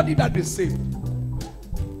your body that they save,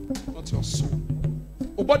 not your soul.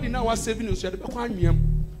 Your body now was saving you.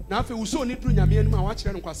 Now if you so need to nyame and my watch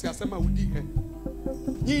and kwasi asema udi he.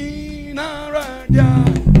 Nina radia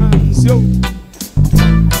ansio.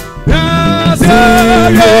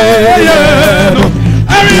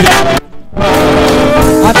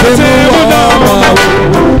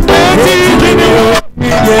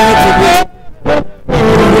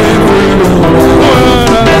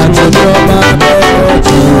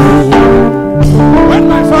 When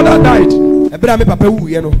my father died,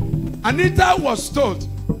 Anita was told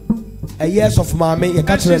a years of mommy,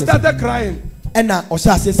 and she started crying. And now,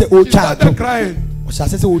 say, oh, child, started crying. I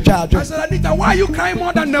said, Anita, why are you crying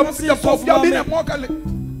more than never see yourself? You're being a mockery.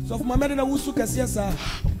 So, for my man, I was so yes, sir.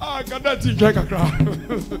 Ah, got that team drink a crowd.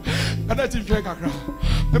 Got that team drink a crowd.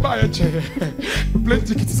 The buy a chair. Plane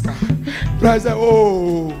tickets. Price,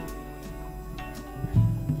 oh,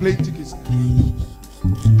 plane tickets.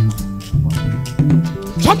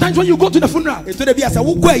 Sometimes when you go to the funeral,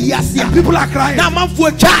 people are crying.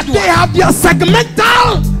 They have their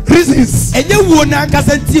segmental reasons.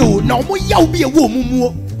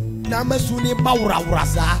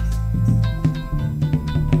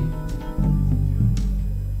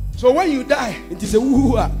 So when you die,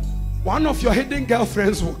 one of your hidden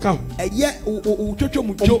girlfriends will come.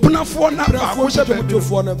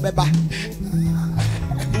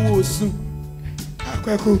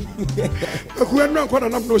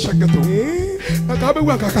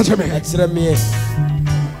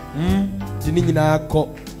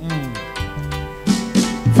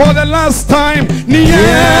 For the last time,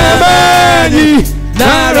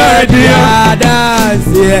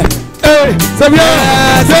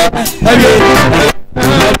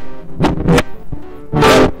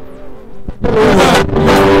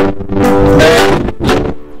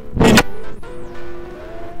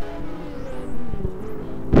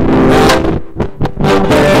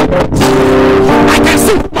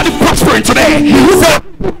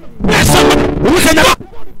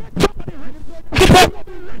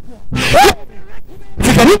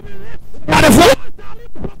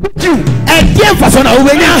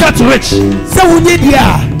 rich, so we need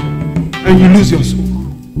and you lose your soul.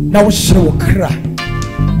 Now show cry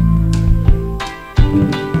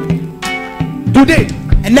today,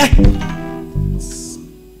 and that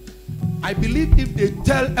I believe if they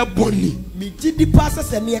tell Ebony,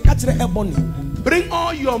 bring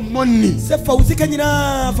all your money,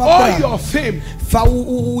 all your fame,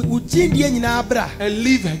 and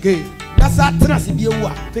leave again.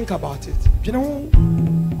 Think about it. You know.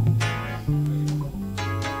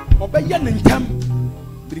 Obeya nintam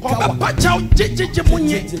oba chao jejeje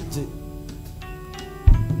munye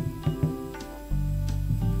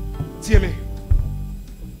tieme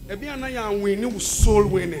ebi ana ya winning soul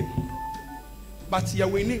winning but you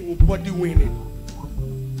winning body winning.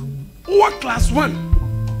 What class 1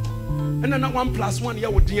 and then 1 + 1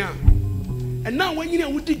 ya wodia and now when you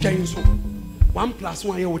wudi dwan so 1 +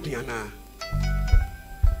 1 ya wodia na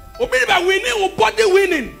obi ba winning body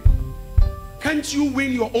winning. Can't you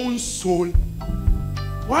win your own soul?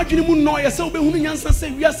 Why do you know yourself? We are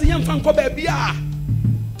saying we are saying from Kobe.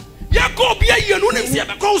 Yakobia, you know, see a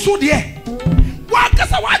so dear.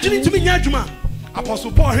 Why do you need to be Yajuma?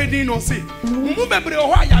 Apostle Paul heading on say, remember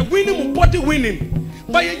why you winning, body winning,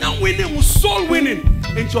 but you're not winning, soul winning.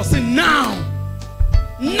 And you say, now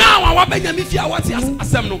I want to be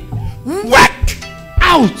work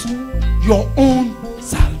out your own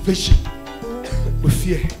salvation with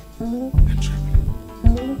fear and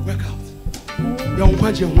trembling. Work out. Don't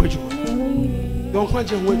quench your word. Don't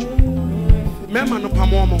quench your word. Remember no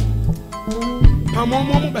pamomo.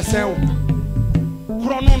 Pamomo beseo.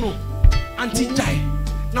 Chrono anti jai.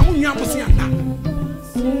 Na munya musi anda.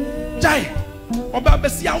 Jai. Oba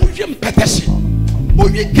besia ujem peteshi.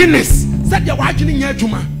 Oye Guinness. Said ya wajini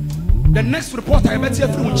nyejuma. The next report I bet you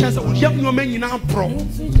every chance will help you men in our pro.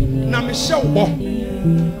 Na Michelle Bo.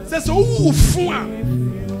 Says, oh, fua.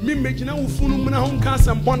 Me making a funumina home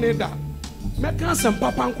cancer and bonnet. Make some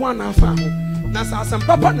papa and quan farm. Nasa some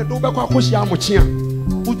papa and the Doba Koshia Mochia.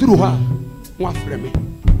 Who drew her? One for me.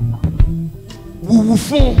 Woo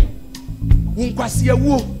phone. Won't quasi a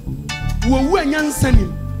woo. Woo and young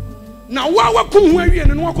sending. Now, what come where you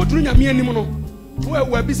and what could drink a me anymore?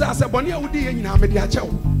 Where besides a bonnet would be in our media chow.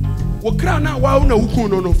 What crown now? Wow, no,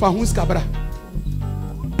 no, for who's cabra.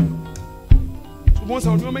 Once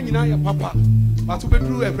I know many na papa, but to be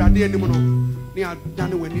true every day anymore. They are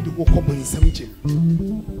done when need to walk up in something.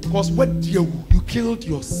 Because what you killed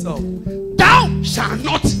yourself. Thou shall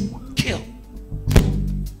not kill.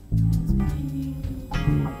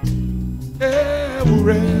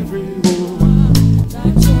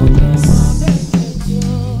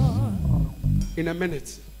 In a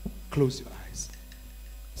minute, close your eyes.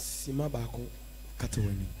 Sima bako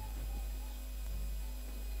katawani.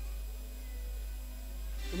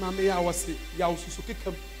 Mama ya wasi ya ususuke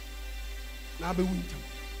kam na be winter.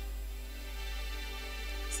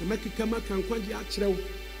 Se makikama kan kwaji akrew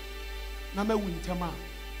na ma winter ma.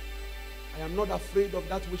 I am not afraid of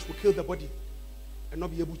that which will kill the body and not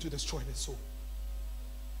be able to destroy the soul.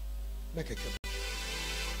 Makikama.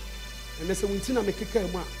 And they say winter na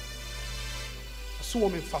makikama. So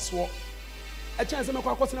me faswo. A chance me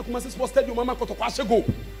kwa kwase na kuma sports stadium mama koto kwa shego.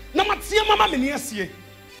 Na matie mama me ne asie.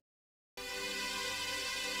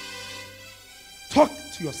 Talk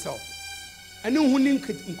to yourself. And who link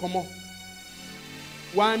it in common.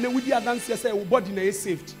 One with the dance say your body is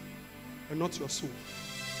saved and not your soul.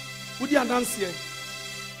 Would you dance here?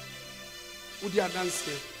 Would you dance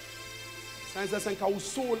here? Science and our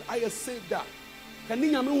soul I is saved that. Can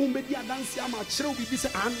you know who made you dance here? My child be this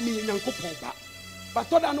and me and Yanko Pompa. But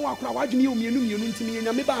thought I know I crowd me.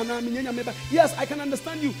 Yes, I can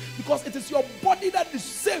understand you because it is your body that is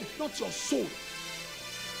saved, not your soul.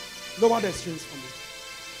 Lower the strings for me.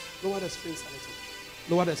 Lower the strings a little.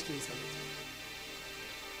 Lower the strings a little.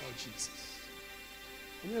 Oh, Jesus.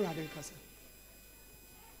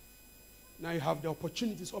 Now you have the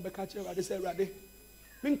opportunity. So they say, Rade,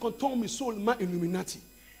 men control my soul, my Illuminati.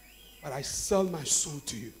 But I sell my soul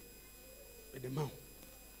to you. With the mouth.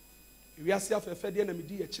 If you are self a fed and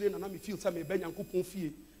me train and I feel some ben and coupon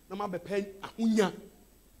fee, no matter pen ahunya.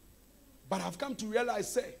 But I've come to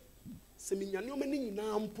realize, say, Seminya no many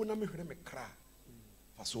na mpona me hwere me kra.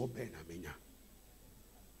 Fa so be na menya.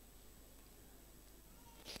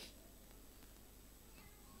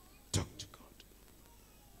 Talk to God.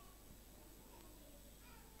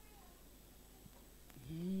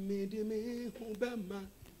 Mede me hobema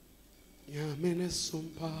ya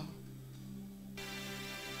menesumpa.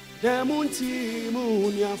 Demonti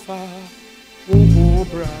munyafa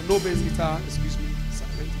bra no bass guitar, excuse me.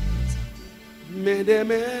 Mede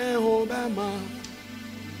me hobema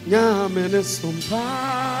nyamene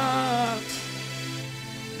sompa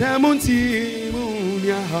demonti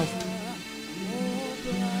munya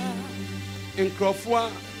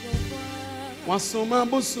enkrofwa wasoma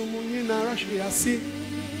bosumu nyina rahwe ase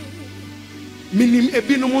minim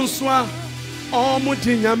ebinom nso a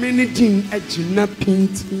omude nyamene din agina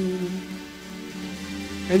pinti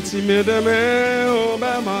enti mede me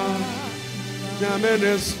hobema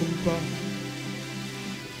nyamene sompa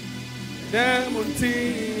Demonti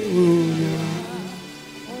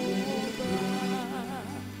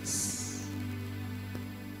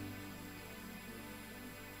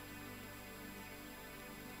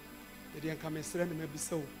Edi anka mesre na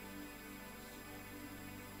mabisa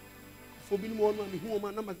fo bi no no me hu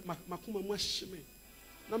ma na makoma mu ahye me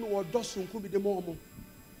na me wo doso nku bi de mo mo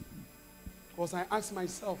because I ask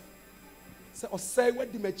myself say what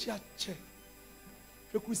di machi ache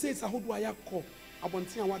the crusades ahodo ayakọ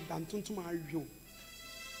abonten a wadantontom ahwo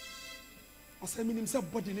I said, "Me himself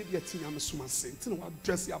body need a thing. I'm a suman saint. You know what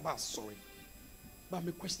dress you about sorry." But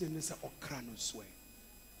my question is, "Okra no swear.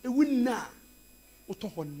 E win na, oto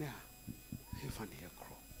hon na. He fan here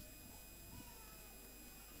crow."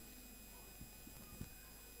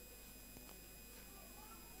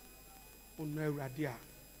 Ono radia.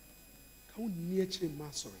 Ka won ni akire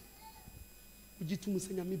ma sorry. Uji tu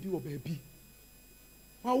musenya me bi wo baabi.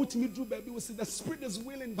 Why would me do baby? We say the spirit is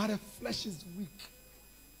willing, but the flesh is weak.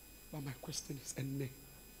 But my question is, enne.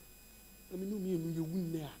 I mean, no me you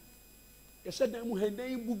win there. You said that we had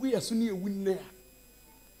day bugu yasuni you win there.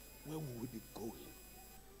 Where would we be going?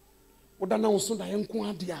 What that now so that I am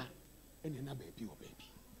going there, and you na baby or baby.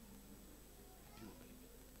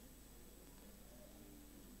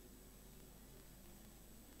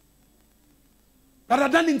 But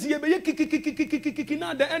at the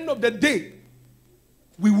end of the day,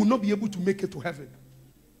 we will not be able to make it to heaven.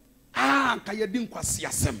 Ah, kayedin kwasi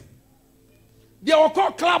asem. Dia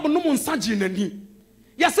wako club no mo nsaji nani.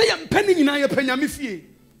 Ya say ya mpeni nyina ya penyame fie.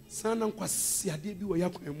 Sana nkwasi ade bi wo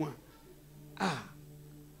yakwan mu a.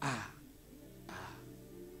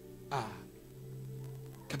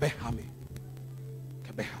 Kabehame.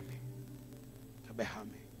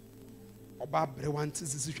 Oba bre wanti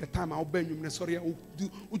sisi hwe time a oba nwum ne sori a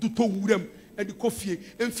ututo wuram edi kofie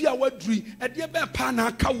emfi a waduri edi be pa na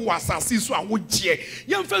aka wo asase so a wogye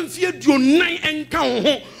yemfa mfi aduonan enka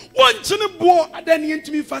ho wonkyene bo adani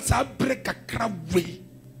ntimi fa sa bre kakra we.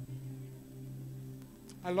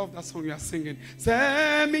 I love that song you are singing.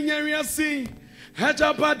 Say minyari sing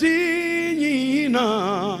hajabadi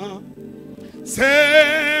na.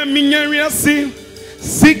 Say minyari sing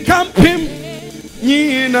sikampim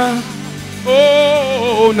nyina.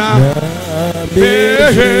 Oh, na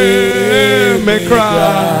me cry.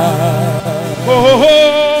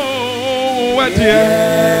 Oh, what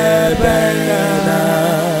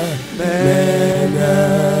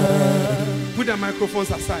put the microphones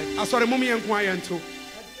aside. I saw the mommy and quiet too.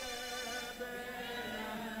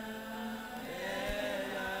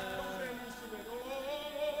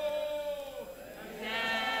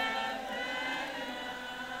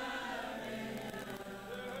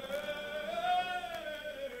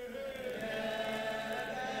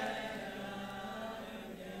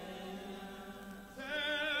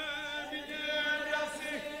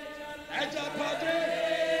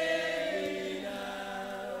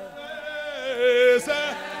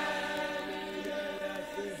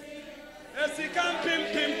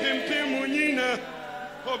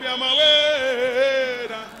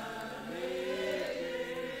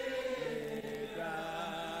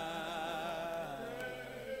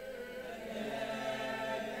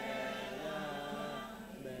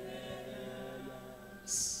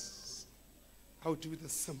 I'll do the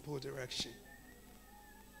simple direction.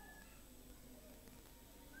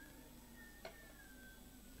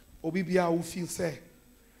 Obibia will feel say,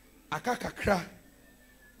 akakakra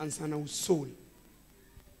and sana soul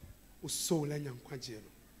and young quajero.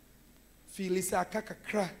 Feel is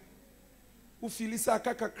akakakra, who feel is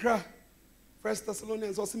akakakra. 1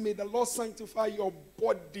 Thessalonians also made the Lord sanctify your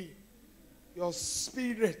body, your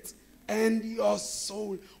spirit, and your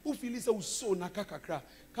soul. Who feel is a soul nakakakra.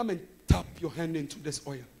 Come and tap your hand into this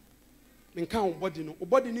oil. Menka body no,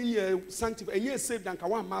 body ni sanctify, and ye saved and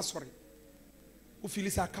kawan masori. Who feel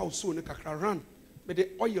is a cow so ne kakra run, but the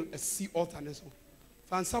oil a sea altar neso.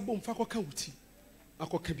 Fansabo mfako kauti,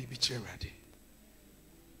 ako kebi bicherade.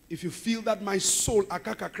 If you feel that my soul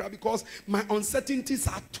akakakra because my uncertainties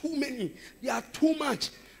are too many, they are too much.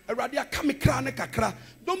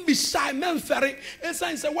 Don't be shy, man. Ferry. And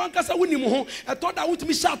say one case winning home. I thought I would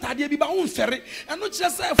be shot at the own ferry. And not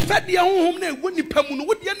just say fed your home name when you pamun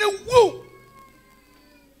would you know woo.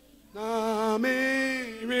 Na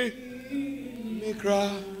me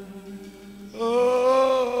cry.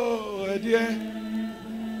 Oh dear.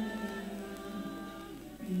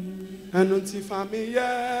 And not if I'm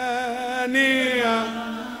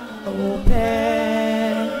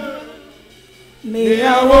open. Me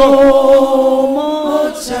awo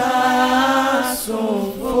mocha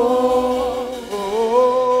sofo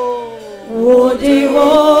odi wo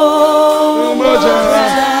mocha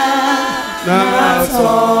na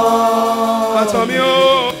so mi o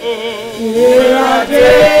irade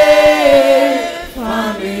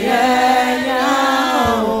familia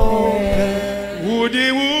open odi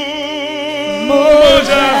wo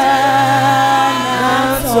mocha na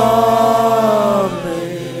so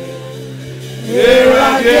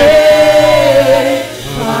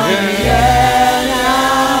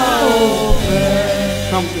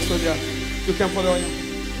come to Sodia. You can follow him.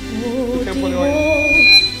 You can follow him.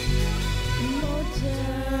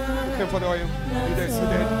 You can follow him. You dead.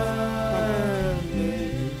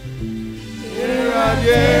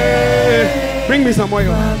 Bring me some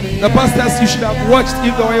oil. The pastors, you should have watched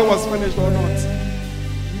if the oil was finished or not.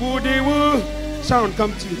 Woody woo. Sharon,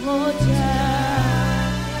 come to you.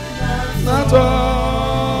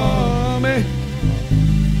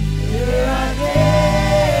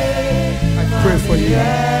 I pray for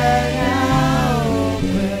you.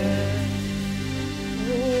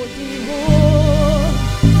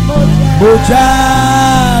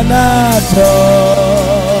 Bojana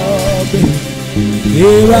tobe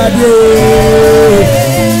irade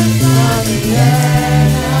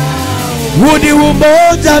Woody wo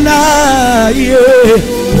bojana ye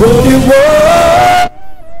Woody wo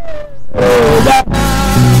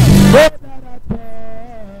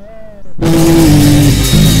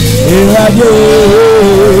irade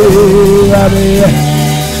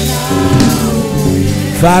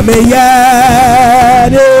Famille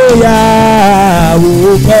ya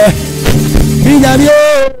wupe minyamio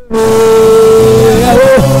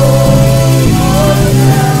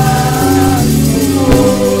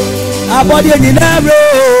abodi enyinare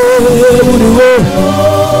wudiwo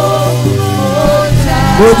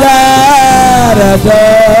ojarada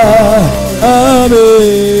ame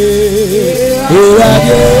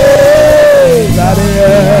irade zare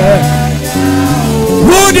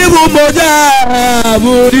wudiwo moja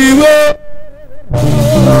wudiwo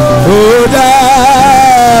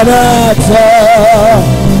Odanata,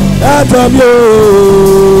 atomyo,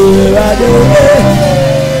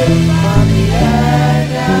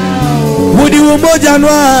 Woody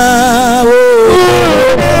Wumojanwa,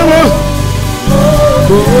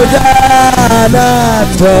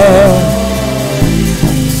 Odanata,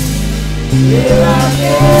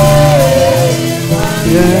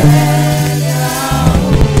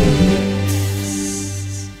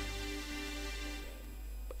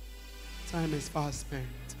 Time is fast spent.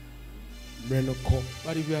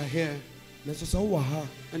 But if you are here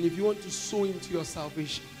and if you want to sow into your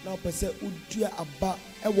salvation, you want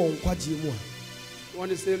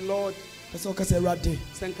to say, Lord,